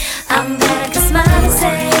 I'm glad I can smile and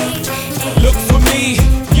say, look for me,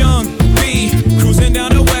 young B, cruising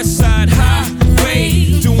down the west side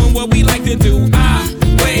highway, doing what we like to do.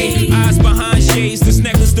 Eyes behind shades, this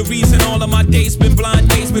necklace the reason all of my dates been blind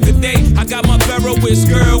dates. But today I got my Ferroist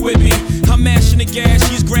girl with me. I'm mashing the gas,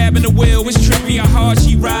 she's grabbing the wheel. It's trippy how hard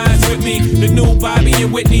she rides with me. The new Bobby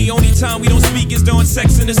and Whitney, only time we don't speak is during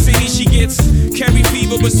Sex in the City. She gets carry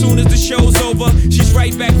fever, but soon as the show's over, she's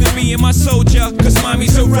right back to being my soldier. Cause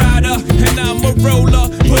mommy's a rider and I'm a roller.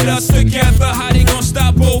 Put us together, how they gon'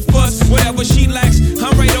 stop both us? Whatever she lacks,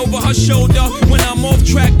 I'm right over her shoulder. When I'm off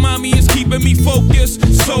track, mommy is keeping me focused.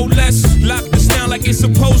 So let's lock this down like it's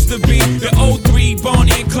supposed to be. The 03,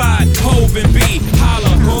 Bonnie and Clyde, Hov and B.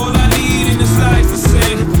 Holla, all I need in this life is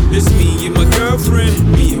sin. It's me and my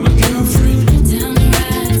girlfriend, me and my girlfriend. down the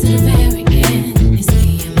ride to the very end. It's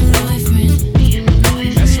me and my boyfriend, me and my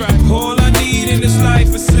boyfriend. That's right, all I need in this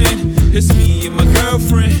life is sin. It's me and my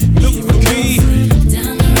girlfriend, look for me.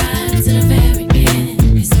 Down the ride to the very end.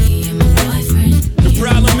 It's me and my boyfriend. The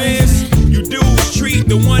problem is, you dudes treat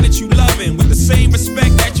the one that you loving with the same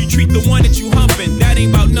respect that you treat the one that you humping. That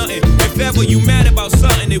ain't about nothing. If ever you mad about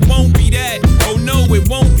something, it won't be that. Oh no, it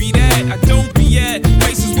won't be that. I don't be at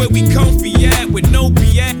places where we comfy at with no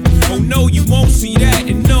BS. Oh no, you won't see that.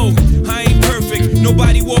 And no, I ain't perfect.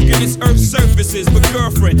 Nobody walking this earth's surfaces. But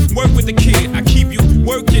girlfriend, work with the kid. I keep you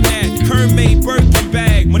working at Hermès Birkin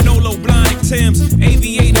bag, Manolo Blahnik Tim's,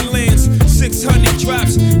 aviator lens, 600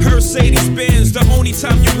 drops, Mercedes Benz. The only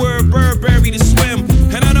time you wear Burberry to swim,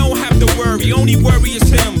 and I don't have to worry. Only worry is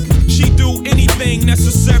him. She do anything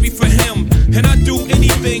necessary for him, and I do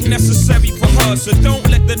anything necessary for her. So don't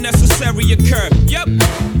let the necessary occur. Yep.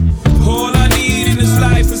 All I need in this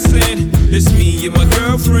life is sin. It's me and my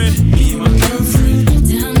girlfriend. Me and my girlfriend.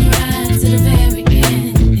 Down the ride to the very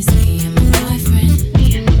end. It's me and my boyfriend.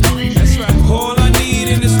 Me and my boyfriend. That's right. All I need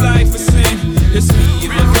in this life is sin. It's me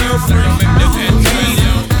and my girlfriend.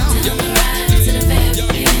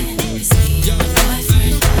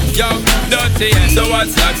 Yo, dirty, so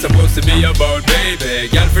what's that supposed to be about, baby?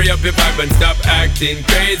 Girl, free up your vibe and stop acting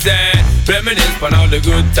crazy. Reminisce on all the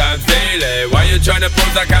good times daily. Why you tryna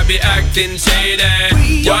pose like I be acting shady?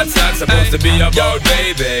 What's that supposed to be about,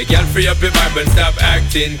 baby? Girl, free up your vibe and stop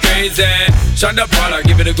acting crazy. Shonda Paula,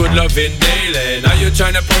 give it a good loving daily. Now you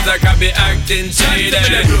tryna pose like I be acting shady.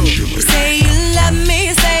 You say you love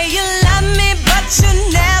me, but you're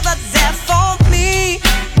never there for me.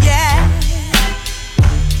 Yeah.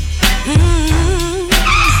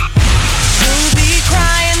 You'll be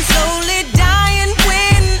crying, slowly dying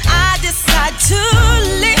when I decide to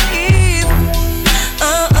leave.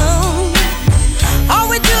 All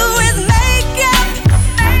we do is make up,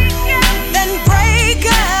 then break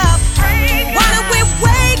up.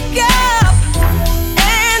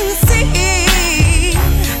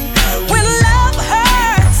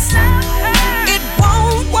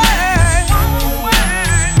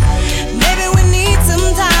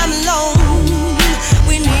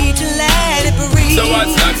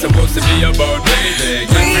 supposed to be about, baby?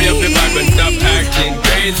 Get free up your vibe and stop acting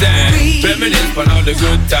crazy. Reminisce on all the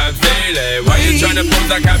good times daily. Why you tryna pose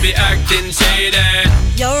like I be acting shady?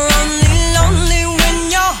 You're only lonely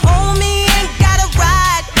when you're home. Ain't got a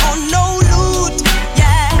ride on no loot.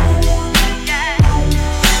 Yeah.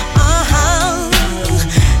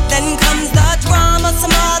 Then comes the drama.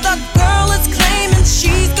 Some other girl is claiming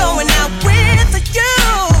she's going out with you.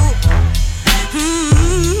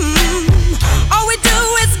 All we do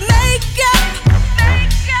is make up,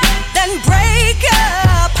 then break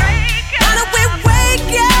up. Why don't we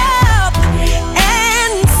wake up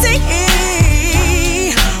and see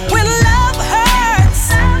when love hurts,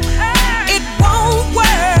 it won't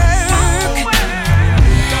work.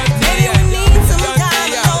 Maybe we need some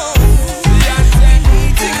time alone.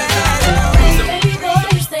 Baby boy,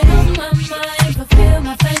 you stay on my mind, fulfill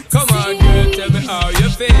my fantasy. Come on, girl, tell me how you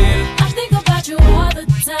feel. I think about you all the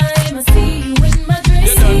time. I see you in my dreams.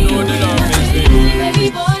 You don't know the love is real. Baby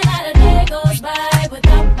boy, not a day goes by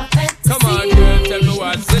without my fantasy. Come on, girl, tell me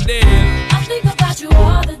what's the deal. I think about you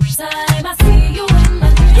all the time. I see you in my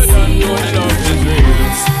dreams. You don't know the love is real.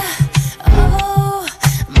 Oh,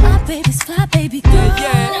 my baby's fly, baby girl.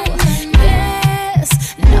 Yes,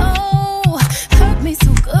 no, hurt me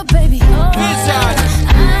so good, baby. Oh,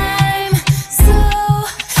 I'm so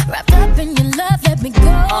wrapped up in your love. Let me go.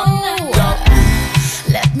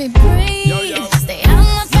 Let me breathe. Stay out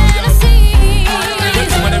my fantasy.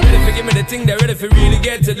 When they're ready for give me the thing, they're ready for really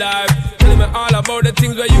get to life. Tell me all about the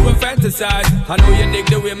things where you were fantasize. I know you dig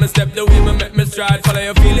the way me step, the way me make me stride. Follow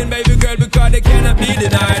your feeling, baby girl, because they cannot be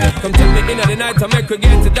denied. Come take me in at the night to make we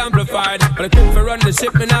get it amplified. But I quit for run the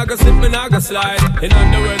ship, me now go slip, me now go slide. In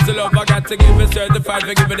other words, the love I got to give it certified.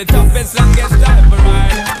 For giving the toughest, longest time for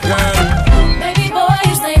ride, girl. Baby boy,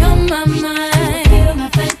 you stay on my mind. Feel my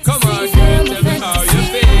fantasy. Come on, girl, tell me how you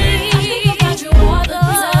feel. I think about you all the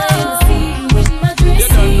time. I see you in my dreams. You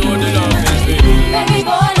don't know the love is real. Baby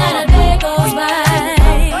boy, not a day goes by.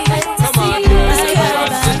 Come on, girl, tell me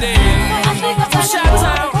what's the deal. I think about you all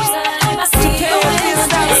the time. I see you in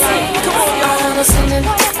my dreams. Come on, y'all, I'm singing.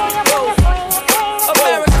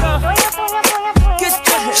 America, get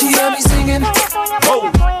your hands. She heard me singing.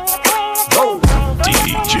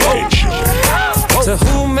 DJ Sugar. To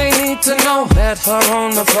who may need to know, met her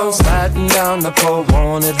on the floor, sliding down the pole,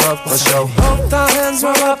 wanted her for show. Both our hands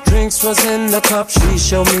were up, drinks was in the cup. She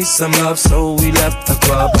showed me some love, so we left the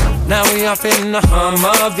club. Now we off in the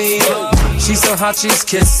Humvee. She's so hot, she's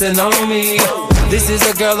kissing on me. This is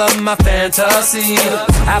a girl of my fantasy.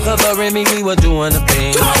 Half of her and me, we were doing a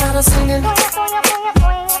thing. Got her singing.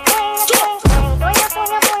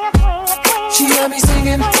 She heard me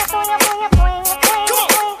singing.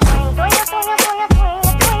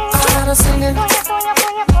 Singing.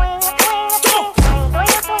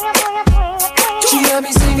 She heard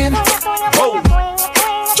me singing.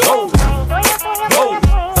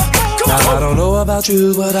 Now I don't know about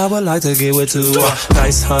you, but I would like to get with two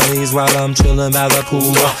nice honeys while I'm chilling by the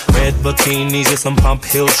pool. Red bikinis and some pump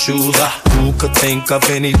heel shoes. Who could think of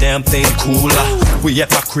any damn thing cooler? We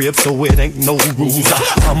at my crib, so it ain't no rules.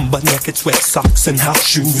 I'm butt naked, sweat socks and house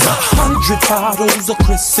shoes. 100 bottles of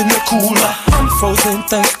Chris in the cooler. I'm frozen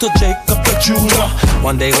thanks to Jacob the jeweler.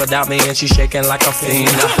 One day without me and she shaking like a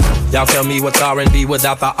fiend. Y'all tell me what's R&B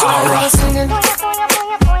without the aura.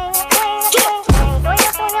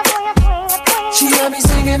 She heard me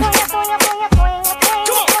singing. I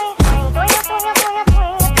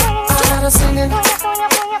heard her singing.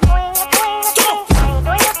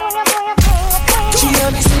 She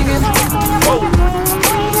heard me singing.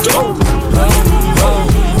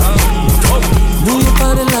 Move your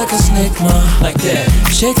body like a snake, ma, like that.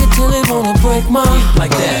 Shake it till it wanna break, ma,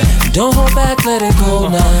 like that. Don't hold back, let it go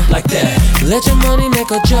now, like that. Let your money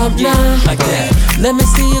make a jump now, like that. Let me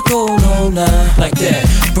see you go low now, like that.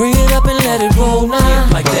 Bring it up and let it roll now,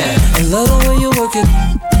 like that. I love the way you work it,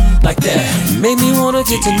 like that. Make me wanna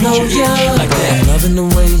get to know ya, like that. I'm loving the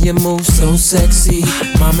way you move so sexy.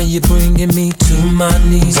 Mama, you're bringing me to my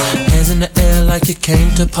knees. Hands in the air like you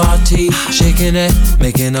came to party. Shaking it,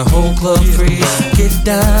 making the whole club freeze. Get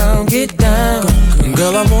down, get down.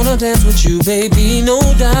 Girl, I wanna dance with you, baby, no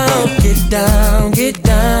doubt. Get down, get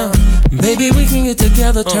down. Baby, we can get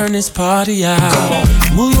together, turn this party out.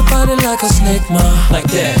 Move your body like a snake, ma, like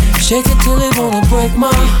that. Shake it till it wanna break,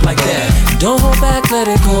 ma, like that. Don't hold back, let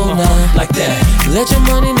it go now, like that. Let your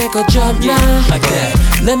money make a jump now, like that.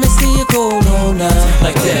 Let me see you go low now,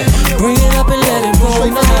 like that. Bring it up and let it roll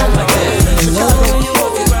now, like that. I love the way you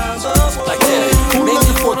walk it, like that. Make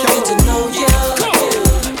me wanna get to know ya.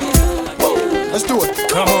 Let's do it.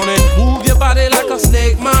 Come on and move your body like a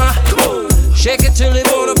snake, ma. Shake it till it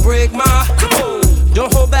wanna break, ma.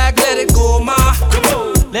 Don't hold back, let it go, ma. Come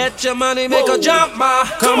on. Let your money make a jump, ma.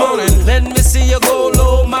 Come on and let me see you go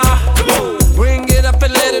low, ma. Come on. Bring it up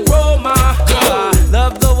and let it roll, ma. I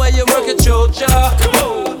love the way you work it, Georgia.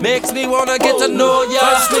 Makes me wanna get to know ya.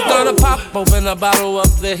 First we gonna pop open a bottle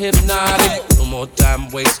of the hypnotic. No more time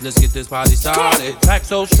waste, let's get this party started. Pack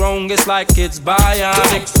so strong, it's like it's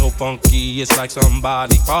bionic. So funky, it's like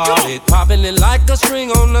somebody farted. Popping it like a string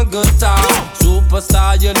on a guitar.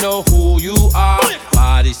 Superstar, you know who you are.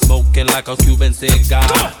 Body smoking like a Cuban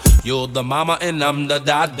cigar. You're the mama and I'm the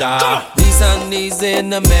dada. These honeys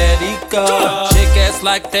in America, shake ass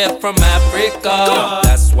like they're from Africa.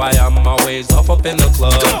 That's why I'm always off up in the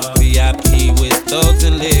club. VIP with thugs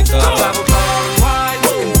and liquor. I travel far and wide,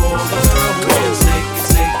 looking for the girl who can snake it,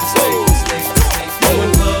 snake it, snake it, snake it, snake it.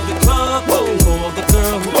 Going club to club, looking for the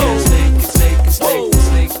girl who can snake it, snake it, snake it,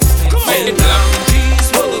 snake it, snake it. Make it clap.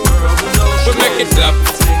 G's for the girl who knows. We make it clap.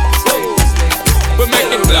 We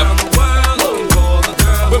make it clap.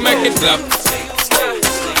 We make it clap.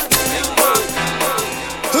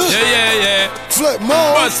 Yeah, yeah, yeah. Flip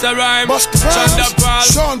mode. Bust a rhyme.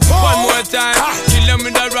 Sean Paul. One more time. Kill them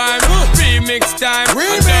with the rhyme. Remix time.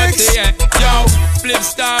 Remix. Yeah. Yo, flip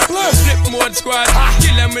star. Flip mode squad.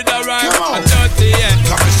 Kill them with the rhyme. I'm dirty, yeah.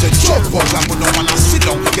 Come and say jump up. I'm gonna wanna sit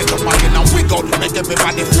down. Get the money and wiggle. Make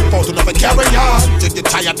everybody flip out and never carry on. Till you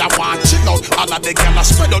tired, I want chill out. All of the girls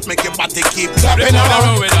spread out. Make your body keep clapping on. Flip on the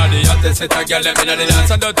road with all the hottest set of girl. Them in the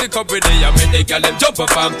dance. I don't take up with the I make the girl them jump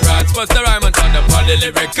up and prance. Bust the rhyme and turn up all the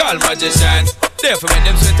lyrical magicians. Therefore make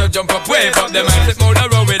them sweat up, jump up, wave up them hands. Flip on the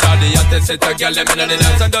road with all the hottest set of girl. Them in the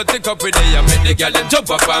dance. I don't take up with the I make the girl them jump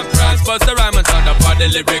up and prance. Bust the rhyme and turn up all the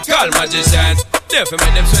lyrical magicians. Therefore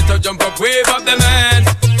make them sweat up, jump up, wave up them hands.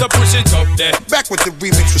 So push it up there. Back with the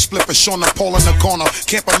remix with Splipper, Sean and Paul in the corner.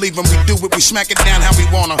 Can't believe when we do it, we smack it down how we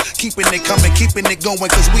wanna. Keeping it coming, keeping it going,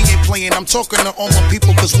 cause we ain't playing. I'm talking to all my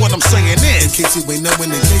people, cause what I'm saying is, in case you ain't knowing,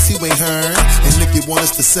 in case you ain't heard, and if you want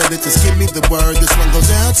us to set it, just give me the word. This one goes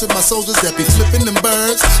down to my soldiers that be flipping them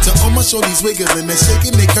birds. To all my shorties wiggling and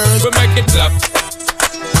shaking their curves. We make it clap.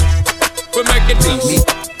 We make it clap.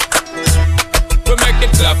 We make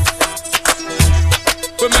it clap.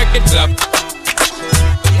 We make it clap.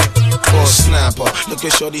 Or snapper, look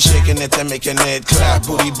at shorty shaking it and making it clap.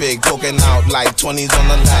 Booty big, poking out like 20s on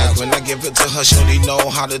the lag. When I give it to her, shorty know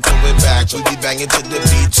how to throw it back. We be banging to the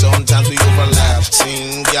beat, sometimes we overlap.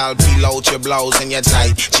 Sing, y'all, peel out your blouse and your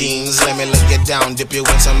tight jeans. Let me look it down, dip you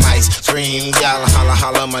in some ice. Scream, y'all, holla,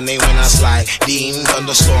 holla my name when I slide. Dean,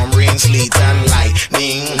 thunderstorm, rain, sleet, and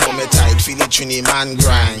lightning. Hold me tight, feel it, Trini, man,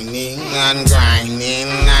 grinding, and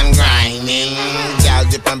grinding, and grinding. Y'all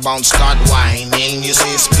dip and bounce, start whining. You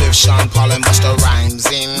say split, Sean Paul and Busta Rhymes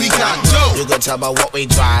in. We got dope. You could tell by what we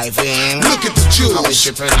driving. Look at the juice. How we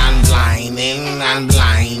tripping and blinding, and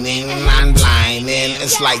blinding, and blinding.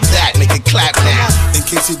 It's like that, make it clap now. In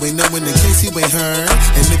case you ain't knowing, in case you ain't heard,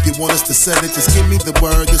 and if you want us to set it, just give me the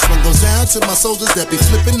word. This one goes down to my soldiers that be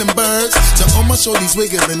flipping them birds. To all my shorties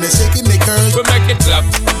wiggling and shaking their curves. We make it clap.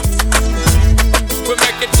 We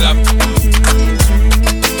make it clap.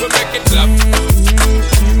 We make it clap.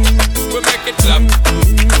 We make it clap.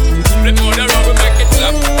 Flip on the road, we make it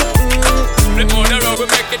clap. Flip on the road, we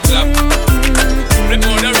make it clap. Flip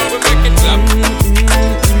on the road, we make it clap.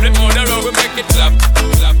 Flip on the road, we make it clap.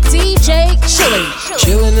 DJ Chili.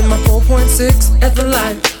 Chillin' in my 4.6 at the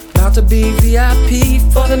light. About to be VIP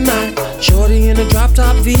for the night. Shorty in a drop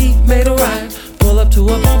top V, made a right. Pull up to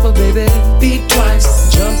a bumper, baby, beat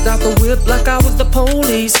twice. Jumped out the whip like I was the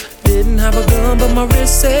police. Didn't have a gun, but my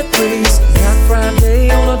wrist said freeze. Black Friday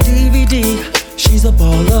on a DVD. She's a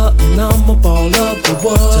baller, and I'm a baller of the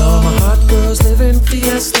world. To all my hot girls living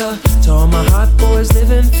fiesta. To all my hot boys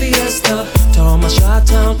living fiesta. To all my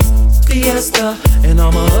Chi-Town fiesta. And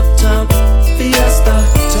all my uptown fiesta.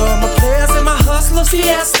 To all my players and my hustlers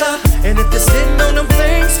fiesta. And if you're sitting on them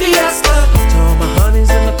things fiesta. To all my honeys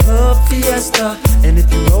in the club fiesta. And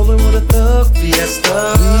if you're rolling with a thug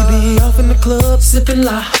fiesta. We be off in the club sipping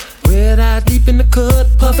lie. Red eye deep in the cut,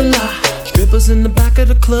 puffin' lie. Strippers in the back of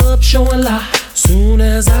the club showing lie. Soon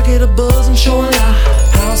as I get a buzz, I'm showing lie.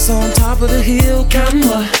 House on top of the hill, counting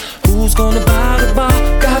what? Who's gonna buy the bar?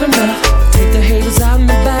 Got enough. Take the haters out in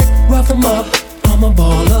the back, rough them up. I'm a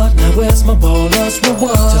baller, now where's my baller's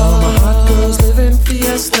reward? To all my hot girls living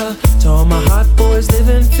fiesta. To all my hot boys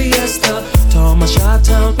living fiesta. To all my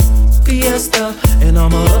Chi-Town fiesta. And all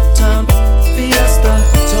my uptown fiesta.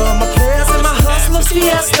 To all my players and my hustlers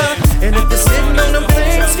fiesta. And if you're sitting on them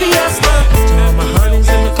things fiesta. To all my honeys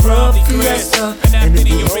in the club fiesta. And if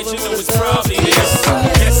you're original, it's probably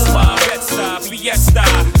Fiesta,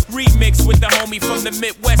 remix with the homie from the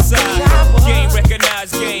Midwest side. Game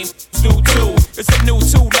recognized, game do too. It's a new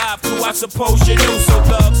I suppose you knew. So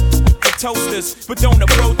thugs, the toasters, but don't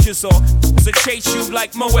approach us or to chase you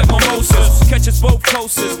like Mo at Mimosas. Catch us both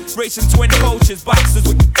closest, racing twin coaches, boxes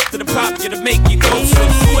with to the pop you to make you closer.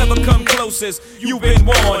 Whoever come closest, you been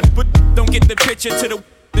warned, but don't get the picture to the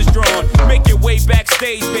is drawn. Make your way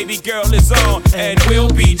backstage, baby girl is on, and we'll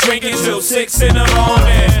be drinking till 6 in the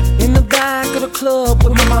morning. In the back of the club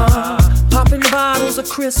with my mom, popping bottles of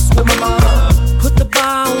crisps with my mom. Put the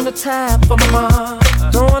bar on the tab for my mom,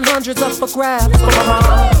 throwing hundreds up for grabs for my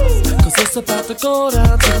mom. Cause it's about to go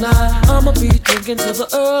down tonight. I'ma be drinking till the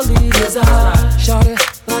early desire. Shout it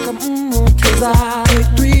like I'm cause I take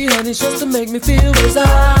 3 honeys just to make me feel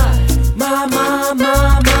reside. My,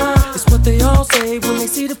 it's what they all say when they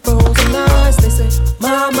see the frozen eyes. They say,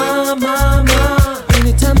 my.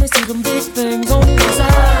 Anytime they see them big things on the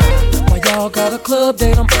side. Why y'all got a club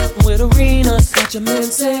date? I'm with arenas. Got your man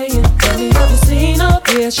saying, tell me, have you seen her?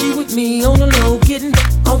 Yeah, she with me on the low, getting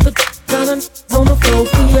off the got on the floor.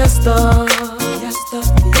 Fiesta, fiesta,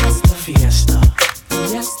 fiesta, fiesta,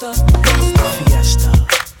 fiesta, fiesta,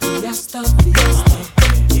 fiesta, fiesta,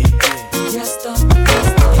 fiesta,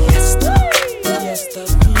 fiesta, fiesta,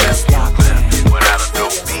 fiesta. Without a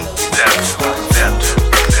dope beat,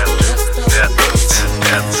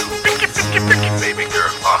 baby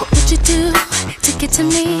girl. What would you do to get to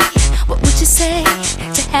me? What would you say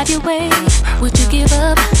to have your way? Would you give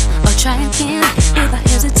up or try again? If I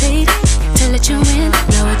hesitate to let you in,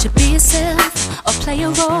 now would you be yourself or play a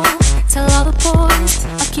role? Tell all the boys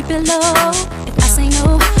or keep it low. If I say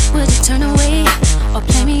no, would you turn away or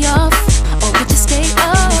play me off? Or would you stay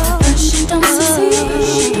up? First you don't succeed,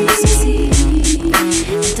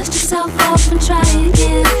 dust yourself off and try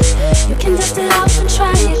again. You can dust it off and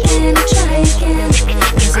try again and try again.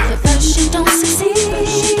 Cause if at first you don't succeed,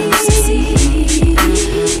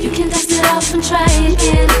 you can dust it off and try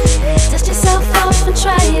again. Dust yourself off and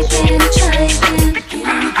try again and try again.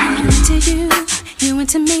 I'm into you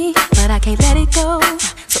into me, but I can't let it go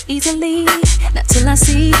so easily. Not till I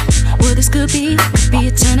see what this could be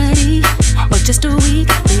eternity or just a week.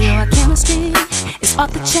 We know our chemistry is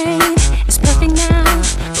off the chain. It's perfect now,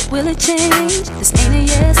 but will it change? This ain't a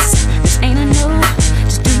yes, this ain't a no.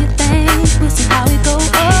 Just do your thing, we'll see how it goes.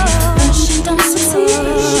 First you don't succeed,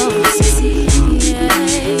 yeah.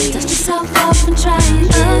 Dust yourself off and try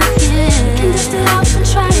again. You can dust it off and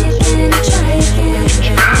try again and try again.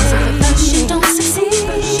 So first you don't succeed,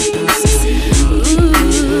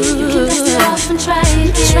 you can dust it off and try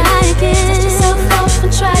again. Dust yourself off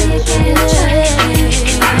and try again and try again.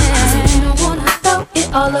 So you don't wanna throw it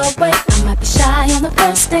all away. I might be shy on the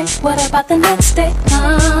first day. What about the next day?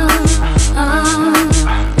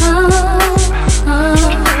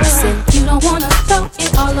 Said you don't wanna throw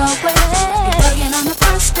it all away. You're bugging on the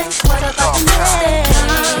first day. What about the next day?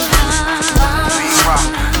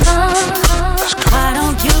 Why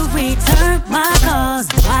don't you return my calls?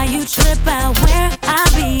 Why you trip out where I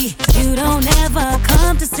be? You don't ever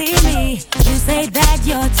come to see me. You say that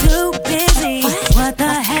you're too busy. What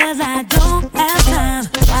the hell, I don't have time.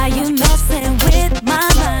 Why you messing with my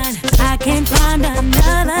mind? I can't find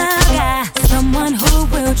another guy, someone who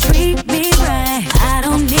will treat me right. I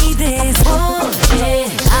don't need this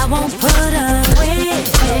bullshit. I won't put up with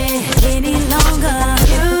it any longer.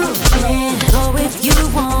 You can go if you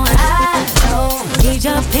want. I don't need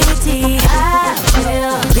your pity. I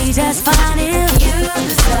will be just fine if you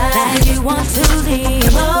decide that you want to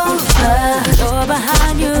leave. Close the door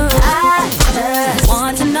behind you. I just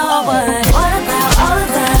want to know what about all of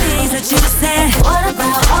the things that you said? What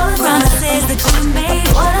about all of the promises that you made?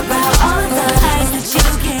 What about all of the lies that you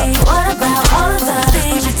gave? What about all of the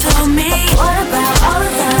things you told me? What about all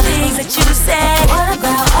of the things that you said? What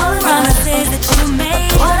about all of the promises that you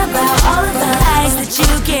made? What about all of the lies that you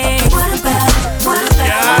gave? What about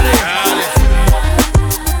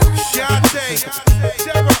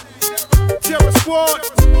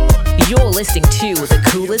You're listening to the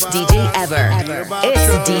coolest DJ ever. It's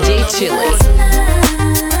DJ Chili.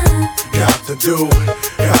 Got to do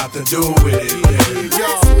with it, baby.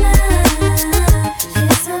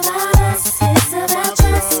 It's about us, it's about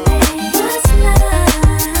trust me. What's love?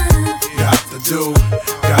 Got to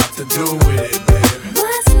do with it, baby.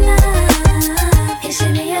 What's love? It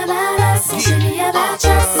should be about us, it should be about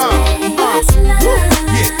trust me. What's love?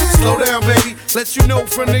 Yeah, slow down, baby. Let you know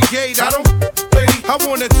from the gate, I don't lady. I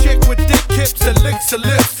want a chick with thick hips that licks her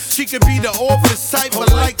lips. She could be the office type,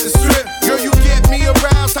 but like the strip. Girl, you get me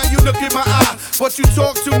aroused, how you look in my eye. But you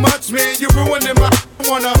talk too much, man, you're ruining my. I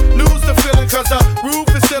wanna lose the feeling, cause the roof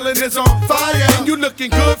is ceiling is on fire. And you looking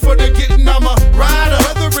good for the getting, I'm a rider.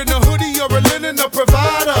 Whether in a hoodie or a linen, a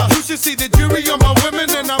provider. You should see the jury on my women,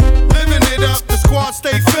 and I'm living it up. The squad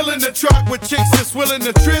stay filling the truck with chicks that's willing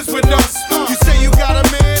to trizz with us. You say you got a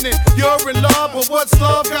man and you're in love, but what's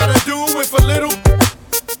love gotta do with a little?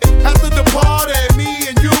 After the party, me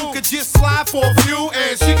and you could just slide for a few,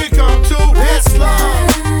 and she could come too. That's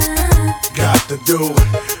love. Got to do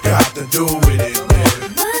with it,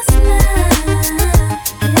 man. What's love?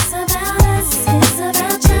 It's about us, it's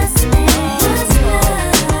about just me. What's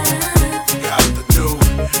love? Got to do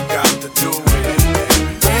with it,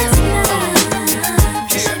 man. What's love?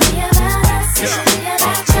 It should be about us, it should be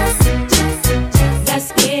about just.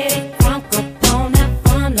 Let's get it crunk up on that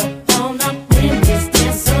fun up in this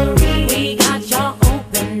dancery. We got y'all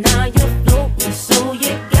open, now you're floating, so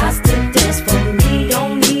you got to dance for me.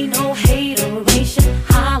 Don't need no hateration,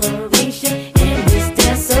 holleration in this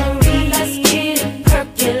dancery. Let's get it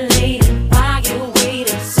percolated while you're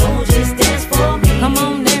waiting, so just dance for me. Come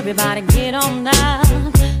on, everybody, get on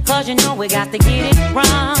up, cause you know we got to get it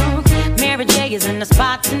wrong. Mary J is in the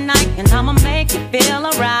spot tonight, and I'ma make you feel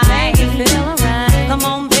alright. Come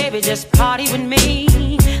on, baby, just party with me.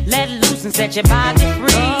 Let loose and set your body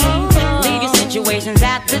free. Leave your situations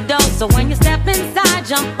at the door, so when you step inside,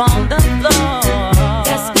 jump on the floor.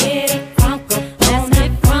 Let's get it crunk up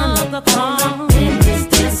in this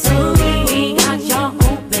dancery. We got y'all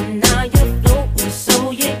open, now you're floating,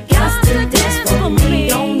 so you got to dance for me.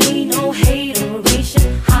 Don't need no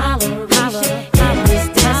hateration, holleration in this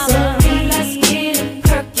dancery. Let's get it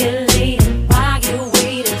percolated while you're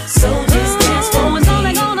waiting, so just dance for me. It's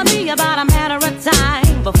only gonna be about a matter of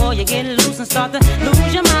time before you get loose and start to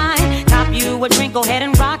lose your mind. Cop you a drink, go ahead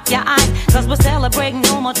and rock your eyes, cause we're celebrating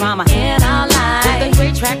no more drama in our lives. With the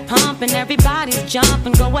great track pumping, everybody's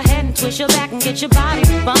jumping. Go ahead and twist your back and get your body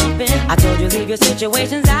bumping. I told you leave your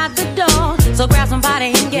situations at the door, so grab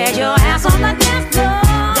somebody and get your ass on the dance floor.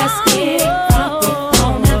 Let's get it on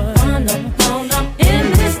up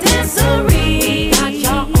in this dancery. Got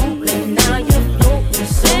y'all open, now you're floating,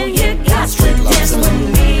 so you got to dance with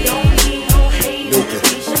me. Don't need no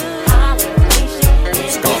hateration, holleration in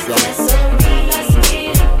this dancery. Let's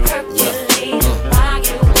get it percolated while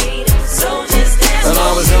you're waiting, so just dance When I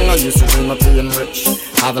was young, I for used to dream of being rich,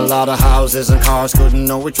 having a lot of houses and cars, couldn't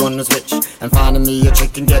know which one was which, and finding me a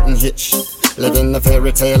chick and getting hitched. Living the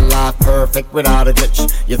fairy tale life, perfect without a glitch.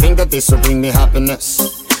 You think that this will bring me happiness?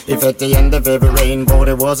 If at the end of every rainbow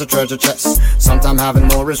there was a treasure chest, sometime having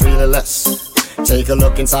more is really less. Take a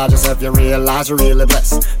look inside yourself, you realize you're really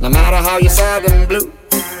blessed. No matter how you're sad and blue,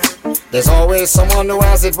 there's always someone who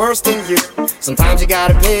has it worse than you. Sometimes you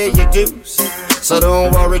gotta pay your dues, so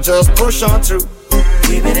don't worry, just push on through.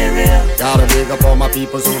 Keeping it real. Gotta big up all my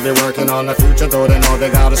peoples who be working on the future, though they know they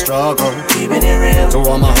gotta struggle. Keeping it real. To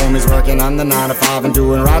all my homies working on the 9 to 5 and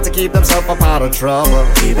doing right to keep themselves up out of trouble.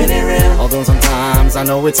 Keeping it real. Although sometimes I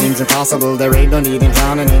know it seems impossible, there ain't no need in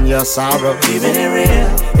drowning in your sorrow. Keeping it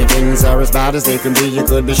real. If things are as bad as they can be, you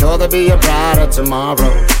could be sure there'll be a brighter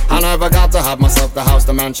tomorrow. I never got to have myself the house,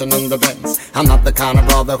 the mansion, and the Benz. I'm not the kind of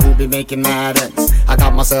brother who be making mad ends. I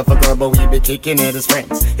got myself a girl, but we be kicking it as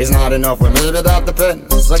friends. It's not enough, well maybe that depends.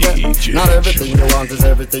 Again, not everything you want is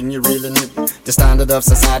everything you really need. The standard of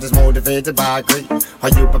society is motivated by greed. Are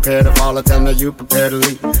you prepared to follow? Tell me, you prepared to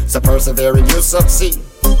lead. So persevere and you succeed.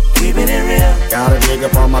 Keeping it real. Gotta dig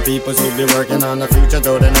up all my peoples who be working on the future,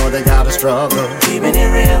 though they know they gotta struggle. Keeping it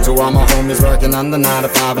real. To all my homies working on the 9 to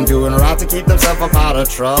 5 and doing right to keep themselves up out of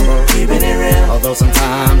trouble. Keeping it real. Although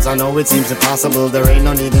sometimes I know it seems impossible, there ain't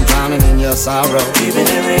no need in drowning in your sorrow. Keeping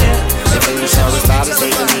it real. If things are as bad as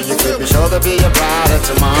they can be, you could be sure there'll be a brighter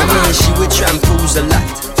tomorrow. Come on, she would shampoos a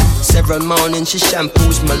lot. Several mornings she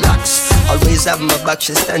shampoos my locks. Always have my back,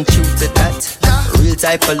 she stand true to that. Real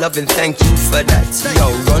type of loving, thank you for that.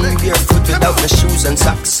 Yo, run barefoot without no shoes and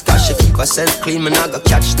socks. Cause she keep herself clean, man, I got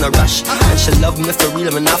catch no rush. And she love me for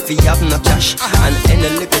real, man, I feel have no cash. And any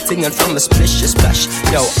little thing and from a splish, she splash.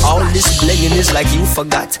 Yo, all this blinging is like you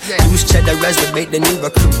forgot. Use cheddar as the bait, then you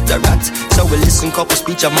recruit the rat. So we listen couple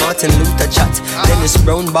speech of Martin Luther chat. Dennis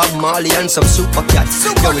Brown, Bob Marley and some super cat.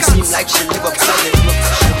 Yo, it seems like she live upside it.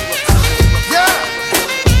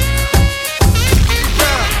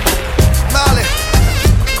 Molly.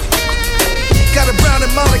 Got a Brown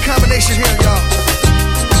and Molly combination here, y'all.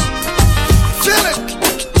 Feel it.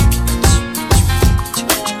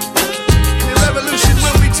 The revolution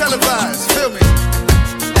will be televised. Feel me.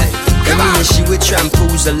 Hey, come on, she would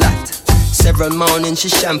shampoos a lot. Several mornings she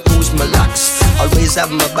shampoos my locks. Always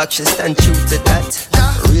have my back, she stand true to that.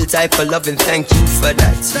 Real type of loving, thank you for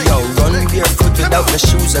that. Yo, run barefoot without no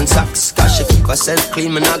shoes and socks. Cause she keep herself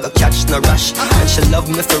clean, man, I got catch no rush. And she love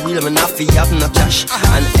me for real, man, I feel have no cash.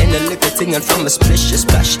 And any little thing and from a splish, she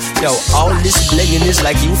splash. Yo, all this blinging is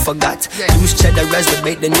like you forgot. Use cheddar as the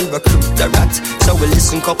bait, then you recruit the rat. So we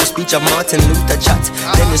listen couple speech of Martin Luther chat.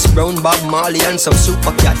 Dennis Brown, Bob Marley and some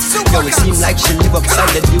super cat. Yo, it seem like she live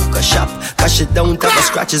upside the Duke shop. Cause she don't have a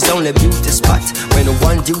scratch, it's only beauty spot. When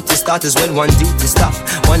one duty start is when one duty stop.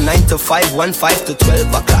 1 9 to 5, 1 5 to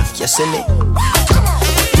 12 o'clock, you see me?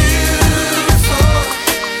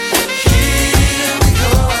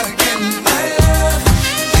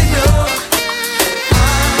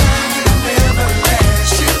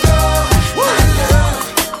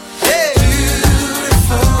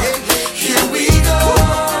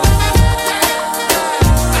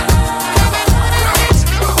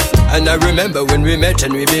 And I remember when we met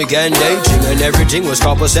and we began dating, and everything was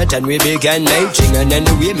set and we began mating. And then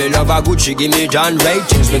the way me love her good, she give me John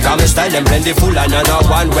ratings. Because my style and plentiful and I know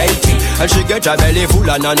one waiting. And she get her belly full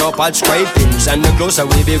and I know pot scrapings. And the closer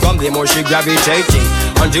we become, the more she gravitating.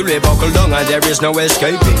 Until we buckle down and there is no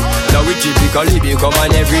escaping. Now we typically become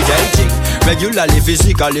an everyday thing. Regularly,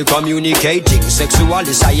 physically communicating.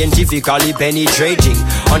 Sexually, scientifically penetrating.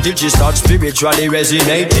 Until she starts spiritually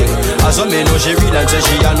resonating. As I me know she real and say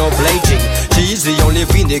she a no plating. She is the only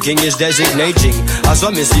queen the king is designating. As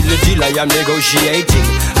I me see the deal I am negotiating.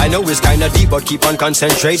 I know it's kinda deep but keep on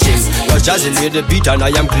concentrating. Cause Jazzy laid the beat and I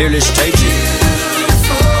am clearly stating.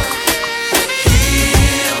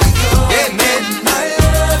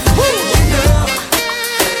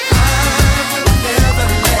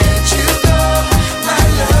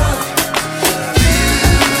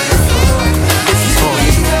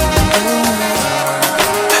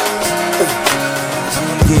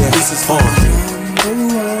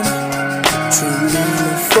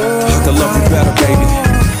 I can love you better, baby.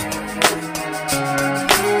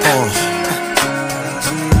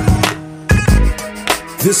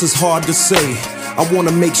 This is hard to say. I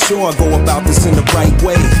wanna make sure I go about this in the right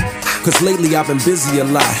way. Cause lately I've been busy a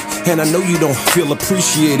lot, and I know you don't feel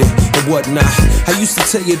appreciated and whatnot. I used to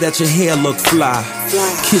tell you that your hair looked fly,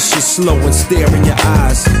 kiss you slow and stare in your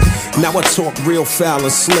eyes. Now I talk real foul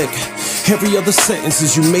and slick. Every other sentence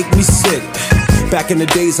is you make me sick. Back in the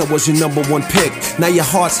days I was your #1 pick. Now your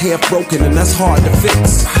heart's half broken and that's hard to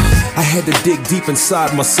fix. I had to dig deep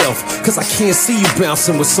inside myself, cause I can't see you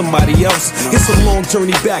bouncing with somebody else. It's a long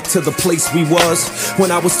journey back to the place we was, when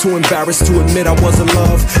I was too embarrassed to admit I was in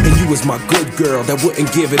love. And you was my good girl that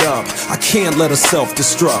wouldn't give it up. I can't let her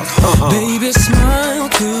self-destruct. Baby, smile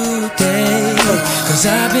today, cause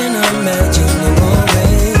I've been imagining more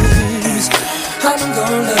ways I'm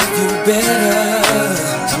gonna love you better.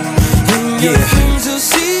 And your friends will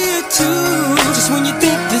see it too, just when you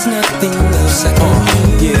think there's nothing else I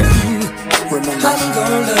can do. I'm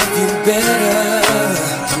gonna love you better.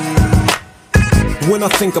 When I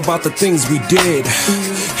think about the things we did,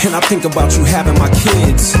 and I think about you having my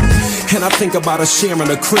kids, and I think about us sharing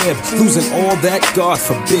a crib, losing all that, God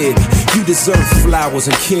forbid. You deserve flowers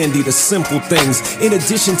and candy, the simple things, in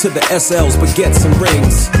addition to the SLs, baguettes and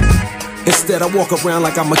rings. Instead I walk around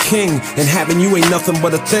like I'm a king, and having you ain't nothing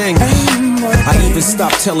but a thing. I even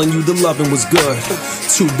stopped telling you the loving was good,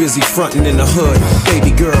 too busy fronting in the hood.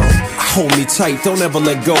 Baby girl, hold me tight, don't ever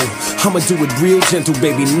let go. I'ma do it real gentle,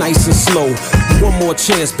 baby, nice and slow. One more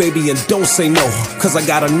chance, baby, and don't say no, cause I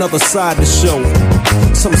got another side to show.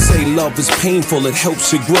 Some say love is painful, it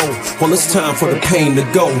helps you grow. Well, it's time for the pain to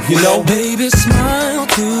go, you know? Baby, smile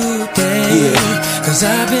today, cause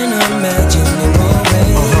I've been imagining more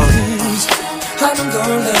ways I'm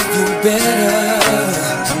gonna love you better.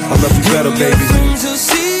 I love you better, baby. Your friends will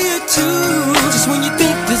see it too, just when you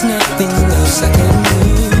think there's nothing else I can do.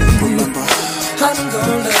 Remember, I'm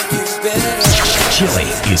gonna love you better. Chili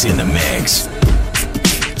is in the mix.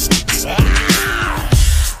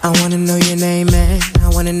 I wanna know your name, man. I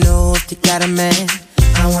wanna know if you got a man.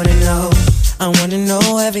 I wanna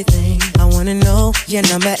know everything. I wanna know your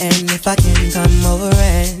number and if I can come over,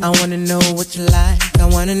 and I wanna know what you like. I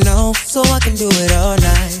wanna know so I can do it all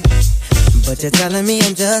night. But you're telling me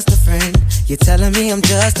I'm just a friend. You're telling me I'm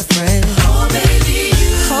just a friend. Oh baby,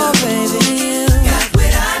 you got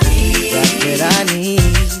what I need. Got what I need.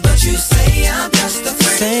 But you say I'm just a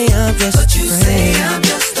friend. Say I'm just but a you friend. Say I'm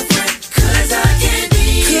just a friend. Cause I can be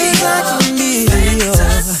your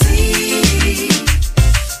fantasy.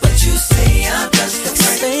 But you say I'm just a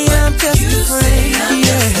friend. Say I'm just a friend.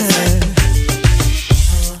 Yeah.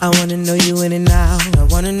 I wanna know you in and out. I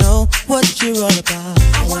wanna know what you're all about.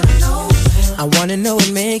 I wanna know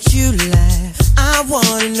what makes you laugh. I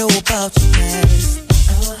wanna know about your past.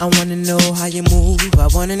 I wanna know how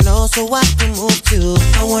you move to?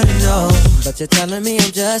 I wanna know. But you're telling me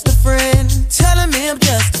I'm just a friend. Telling me I'm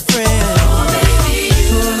just a friend. Oh,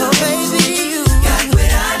 baby, you got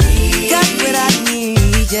what I need. Got what I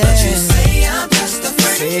need, yeah. But you say I'm just a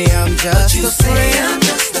friend. Say I'm just a friend. Say I'm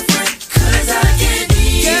just a friend. 'Cause I can be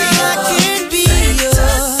yours. I can be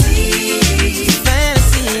yours.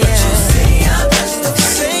 Fantasy, yeah. But you say I'm just a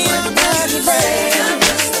friend. Say I'm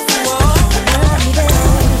just a friend.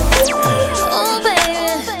 Oh, baby.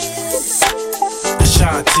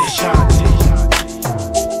 Ashanti.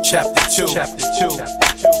 Chapter 2.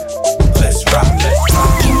 Let's rock.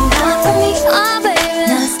 Can you rock for me? Oh,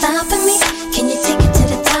 baby. Not stopping me. Can you take it to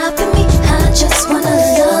the top of me? I just wanna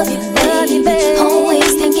love you, baby.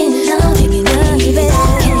 Always thinking of you, baby.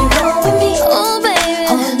 Can you roll with me? Oh, baby.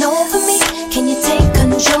 All over me. Can you take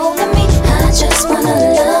control of me? I just wanna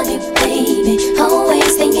love you, baby.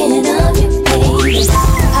 Always thinking of you, baby.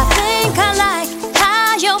 I think I like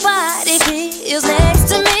how your body feels next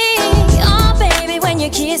to me. Oh, baby, when you're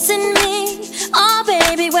kissing me. Oh,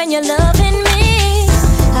 baby, when you're loving me.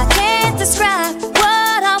 I can't describe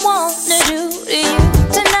what I wanna do to you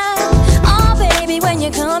tonight. Oh, baby, when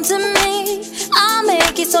you come to me, I'll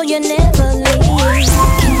make it so you never leave.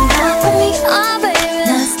 Can you rock for me? Oh, baby,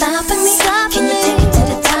 not stopping me. Can you take it to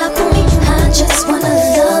the top of me? I just wanna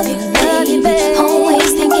love you, baby.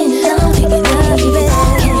 Always thinking of you, baby.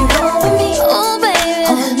 Can you roll with me? Oh, baby,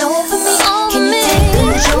 all over me. Can you take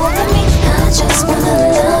control of me? I just wanna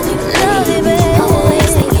love you, baby.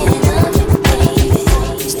 Always thinking of you,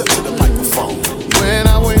 baby. Step to the microphone. When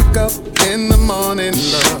I wake up in the morning,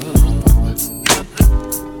 love,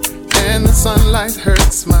 and the sunlight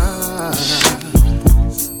hurts my eyes,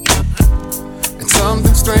 and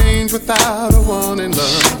something strange without a warning,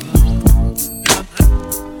 love,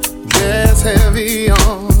 bears heavy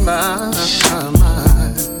on my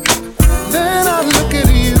mind. Then I look at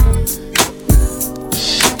you,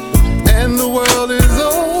 and the world is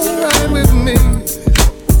alright with me.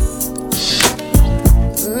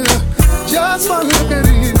 Just one look at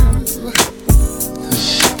you,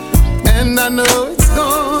 and I know it's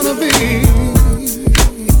gonna be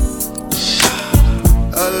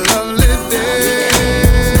a lovely day.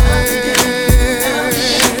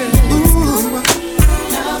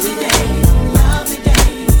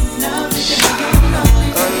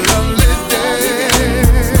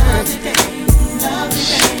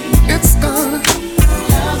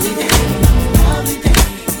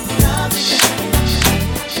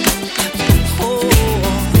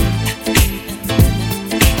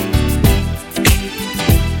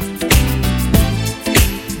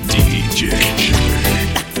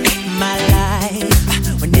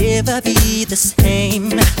 Be the same.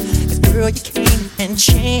 'Cause girl, you came and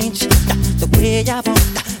changed the way I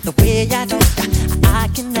want, the way I don't. I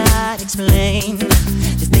cannot explain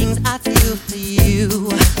the things I feel for you,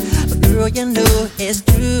 but girl, you know it's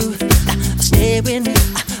true. Stay with me,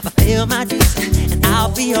 fulfill my dreams, and I'll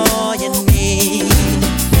be all you need.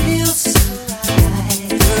 Feels so right,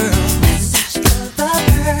 girl. That's the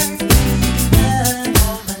perfect love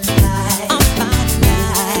of my life. Of my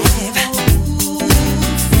life.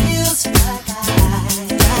 Feels like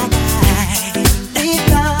deep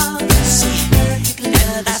down, see perfectly.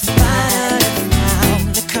 That's fine.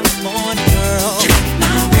 Now, come on, girl.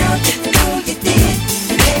 My world, you know you did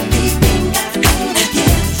everything I wanna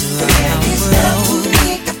give. There is no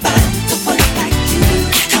way to find someone like you.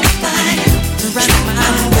 Come find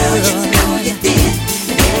my world, you know you did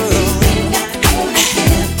everything I wanna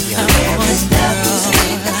give. There is no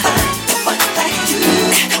way to find someone like you.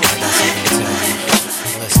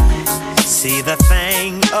 See, the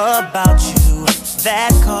thing about you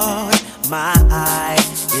that caught my eye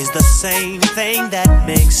is the same thing that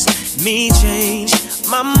makes me change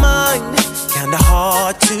my mind. Kinda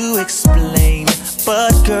hard to explain,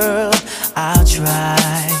 but girl, I'll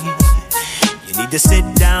try. You need to sit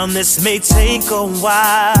down, this may take a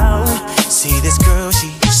while. See, this girl, she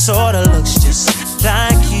sorta looks just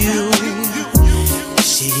like you.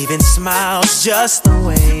 She even smiles just the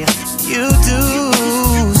way you do.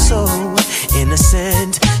 So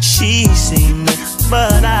innocent she seemed,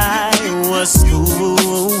 but I was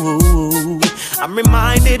fooled. I'm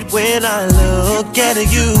reminded when I look at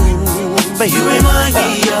you, but you remind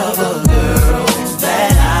me of a girl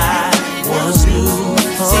that I once knew.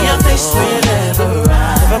 See your face whenever I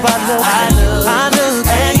look,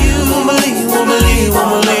 and you won't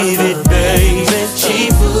believe it, baby. She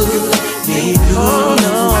put me through.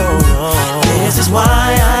 No. This is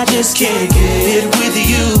why I just can't get with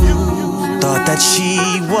you. Thought that she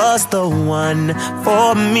was the one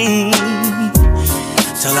for me,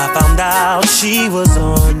 till I found out she was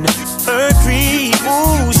on agree.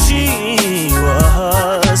 Ooh, she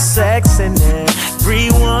was sexing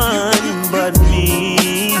everyone but me.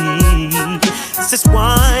 This is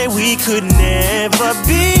why we could never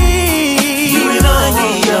be. You remind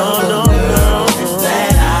me of the girl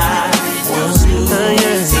that I once knew.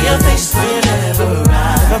 See your face whenever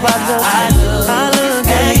I look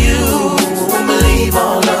at you. Won't believe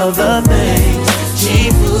all of the things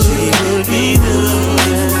she would be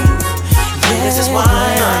doing. This is why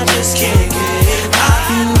I just can't get out.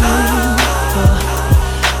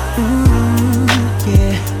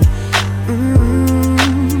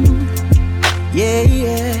 Yeah,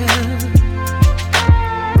 yeah.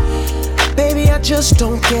 Baby, I just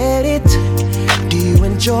don't get it. Do you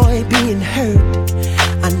enjoy being hurt?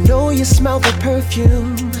 I know you smell the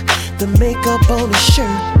perfume, the makeup on his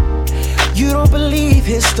shirt. You don't believe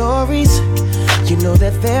his stories. You know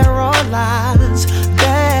that there are lies.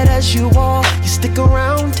 Bad as you are, you stick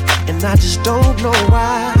around, and I just don't know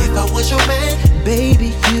why. If I was your man,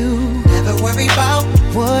 baby, you never worry about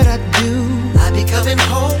what I do. I'd be coming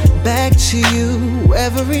home back to you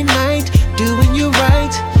every night, doing you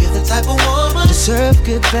right. You're the type of woman deserve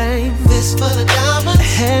good fame. Fist full of diamonds, a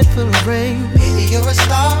head full of rain. Baby, you're a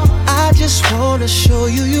star. I just wanna show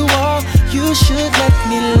you you are. You should let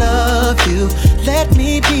me love you. Let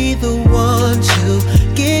me be the one to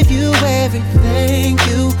give you everything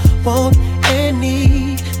you want and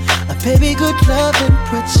need. A baby, good love and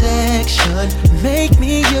protection. Make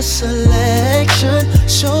me your selection.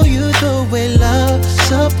 Show you the way love's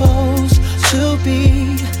supposed to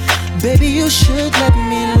be. Baby, you should let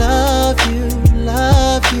me love you,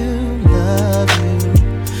 love you, love you,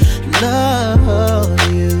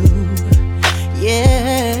 love you.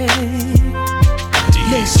 Yeah.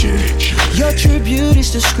 Listen, your true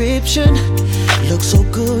beauty's description looks so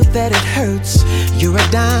good that it hurts. You're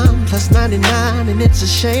a dime plus 99, and it's a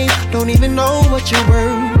shame. Don't even know what you're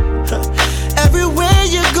worth. Everywhere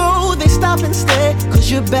you go, they stop and stare, 'cause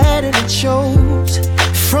you're bad and it shows.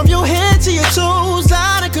 From your head to your toes,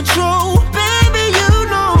 out of control. Baby, you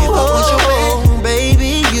know. If I was your man,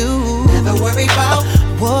 baby, you never worry about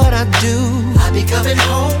what I do. I'll be coming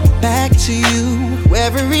home back to you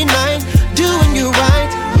every night, doing you right.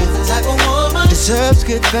 You're the type of woman deserves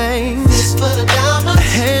good things. Fist full of diamonds, a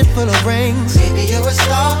handful of rings. Baby, you're a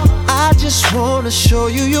star. I just wanna show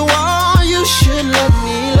you you are. You should let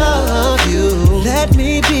me love you. Let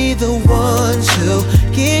me be the one to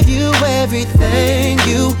give you everything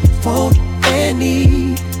you want and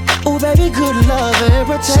need. Oh, baby, good love and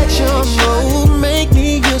protection. Oh, make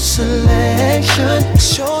me your selection.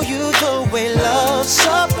 Show you the way love's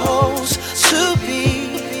supposed to be.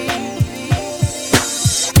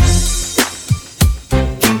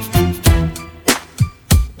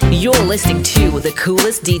 You're listening to the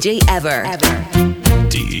coolest DJ ever.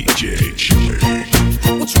 DJ Chili.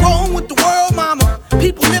 What's wrong with the world, mama?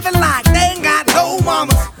 People living like they ain't got no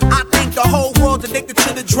mamas. I think the whole world's addicted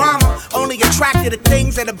to the drama, only attracted to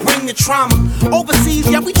things that'll bring the trauma. Overseas,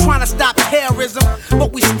 yeah, we trying to stop terrorism,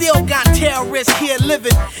 but we still got terrorists here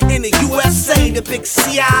living in the USA, the big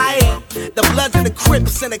CIA, the Bloods and the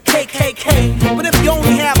Crips and the KKK. But if you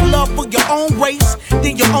only have love for your own race,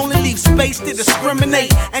 then you only leave space to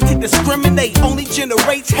discriminate, and to discriminate only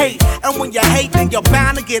generates hate. And when you hate, then you're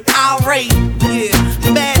bound to get irate. Yeah,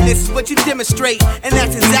 madness is what you demonstrate, and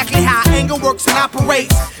that's exactly how anger works and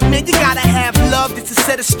operates. Man, you gotta have love just to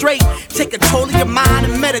set it straight. Take control of your mind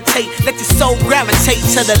and meditate. Let your soul gravitate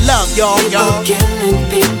to the love, y'all. People killing,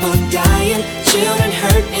 people dying, children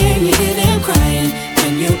hurt and you hear them crying.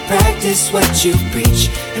 When you practice what you preach,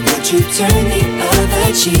 and would you turn the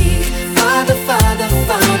other cheek? Father, Father,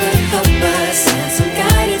 Father, help us, send some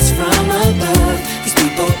guidance from above. These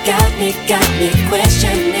people got me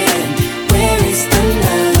questioning, where is the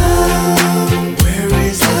love? Where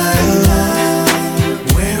is the love?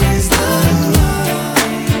 Where is the love?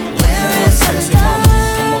 Where is the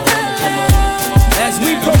love? As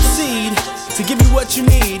we proceed to give you what you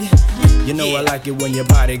need, you know I like it when your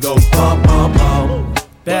body goes bum, bum, bum.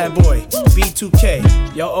 Bad boy,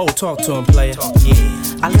 B2K, yo, talk to him, player. Yeah.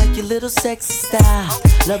 I like your little sexy style.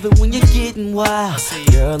 Love it when you're getting wild.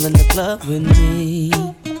 Girl in the club with me.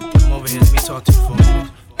 Come over here, let me talk to you for a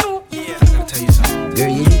minute. Yeah, I gotta tell you something. Girl,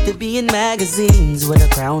 you need to be in magazines with a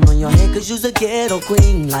crown on your head, 'cause you's a ghetto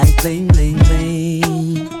queen, like bling, bling,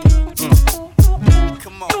 bling.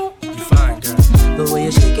 Come on, you fine, girl. The way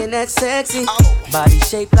you're shaking that sexy body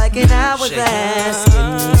shaped like an hourglass.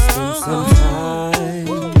 Can we spend some time?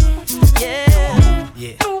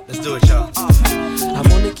 Yeah, let's do it, y'all. I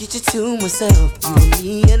wanna get you to myself, you and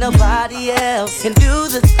me and nobody else, and do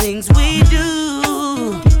the things we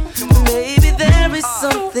do. Maybe there is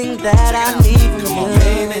something that I need from you. Come on,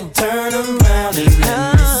 baby, turn around and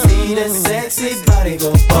let me see that sexy body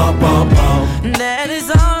go bum, bum, bum. That is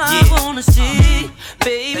all I wanna see.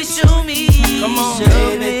 Baby, show me. Come on,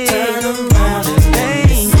 baby, turn around and let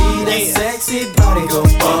me see that sexy body go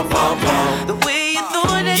bum, bum, bum. The way you're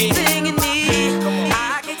throwing that thing in me,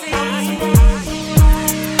 I can take it.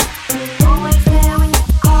 Always there when you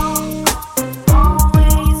call,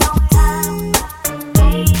 always on time.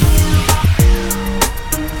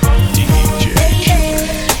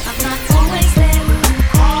 I'm not always there when you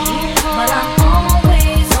call, but I'm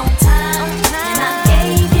always on time. And I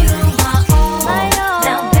gave you my all.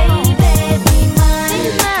 Now baby, be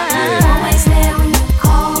mine. I'm not always there when you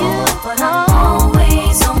call, but I'm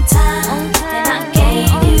always on time. And I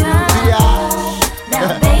gave you my all.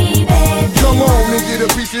 Now baby, Come on and get a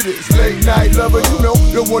piece of this late night lover. You know,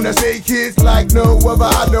 the one that say kids like no other.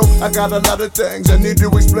 I know I got a lot of things I need to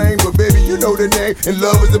explain, but baby, you know the name, and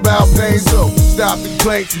love is about pain. So stop the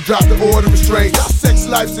complaints and drop the order of restraint. Our sex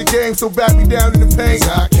life's a game, so back me down in the pain.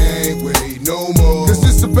 I can't wait no more. Cause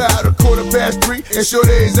it's about 3:15, and sure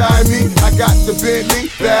days I me. I got the Bentley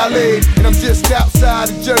Ballet, and I'm just outside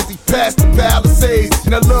of Jersey, past the Palisades.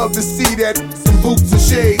 And I love to see that, some boots and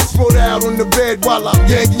shades. Spread out on the bed while I'm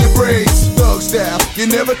yanking your braids. Thug style, you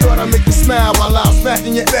never thought I'd make you smile while I'm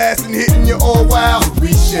smacking your ass and hitting you all wild.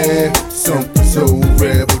 We share something so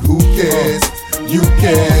rare, but who cares? You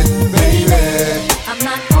can, baby. I'm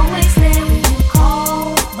not always there when you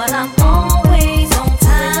call, but I'm always on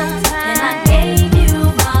time. And I gave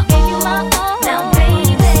you my all. Now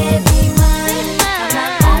baby, be mine. I'm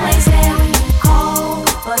not always there when you call,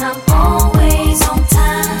 but I'm always on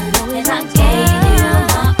time. And I gave you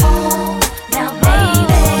my all. Now baby,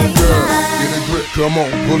 be Girl, mine. get a grip, come on,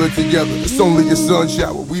 pull it together. It's only a sun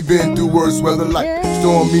shower. We been through worse weather like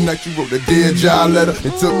stormy night. You wrote a Dear John letter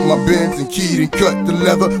and took my Benz and keyed and cut the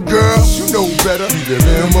leather. Girl, you know better. We live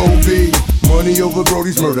M.O.B. Money over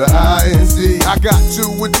Brody's murder, I.N.C. I got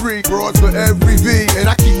 2 or 3 broads for every V, and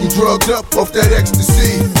I keep them drugged up off that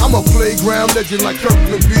ecstasy. I'm a playground legend like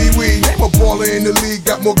Kirkland Pee-wee. I'm a baller in the league,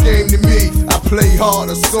 got more game than me. I play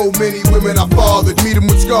harder, so many women I fathered. Meet them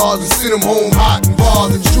with scars and send them home hot and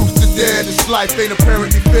bothered. Truth to dare, this life ain't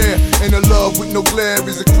apparently fair. And a love with no glare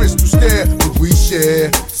is a crystal stare. But we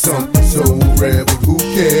share something so rare, but who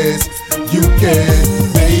cares? You can,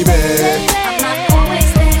 baby. I'm not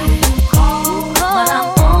always there when you call, but I'm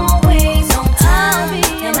always on time.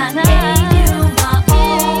 And I gave you my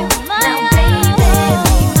all. Now baby,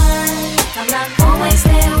 be mine. I'm not always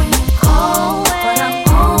there when you call, but I'm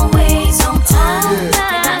always on time. And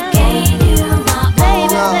I gave you my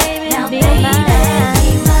all. Now baby,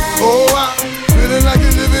 be mine. Oh, I'm feeling like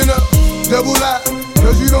you're living up double life,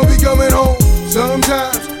 cause you don't be coming home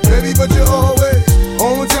sometimes, baby, but you're always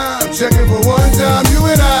on time. Checking for one time, you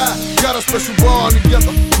and I got a special bond together.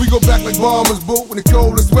 We go back like bombers, boot in the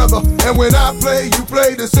coldest weather. And when I play, you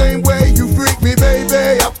play the same way. You freak me,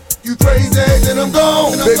 baby. You crazy, then I'm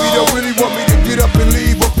gone. Baby, don't really want me to get up and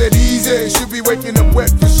leave up that easy. Should be waking up wet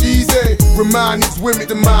for she's a. Remind these women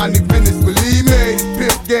to mind their business. Believe me, this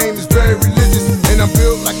pimp game is very religious, and I'm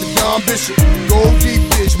built like the Don Bishop. Gold deep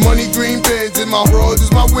dish, money green bins, and my world is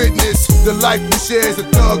my witness. The life we share is a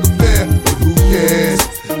thug affair, but who cares?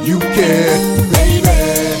 You care, baby.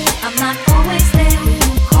 I'm not always there when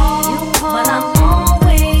you call, but I'm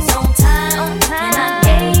always on time. And I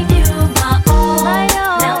gave you my all.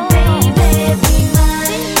 Now baby, be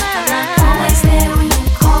mine. I'm not always there when you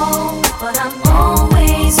call, but I'm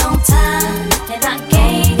always on time. And I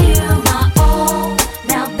gave you my all.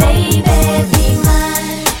 Now baby, be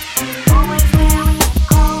mine. Always there when you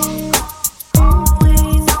call,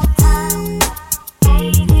 always on time.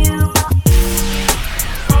 Gave you my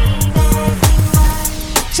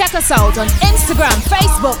Check us out on Instagram,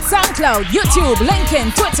 Facebook, SoundCloud, YouTube,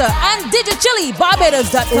 LinkedIn, Twitter, and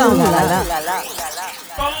DigiChiliBarbados.com.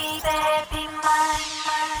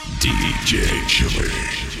 DJ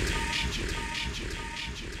Chili.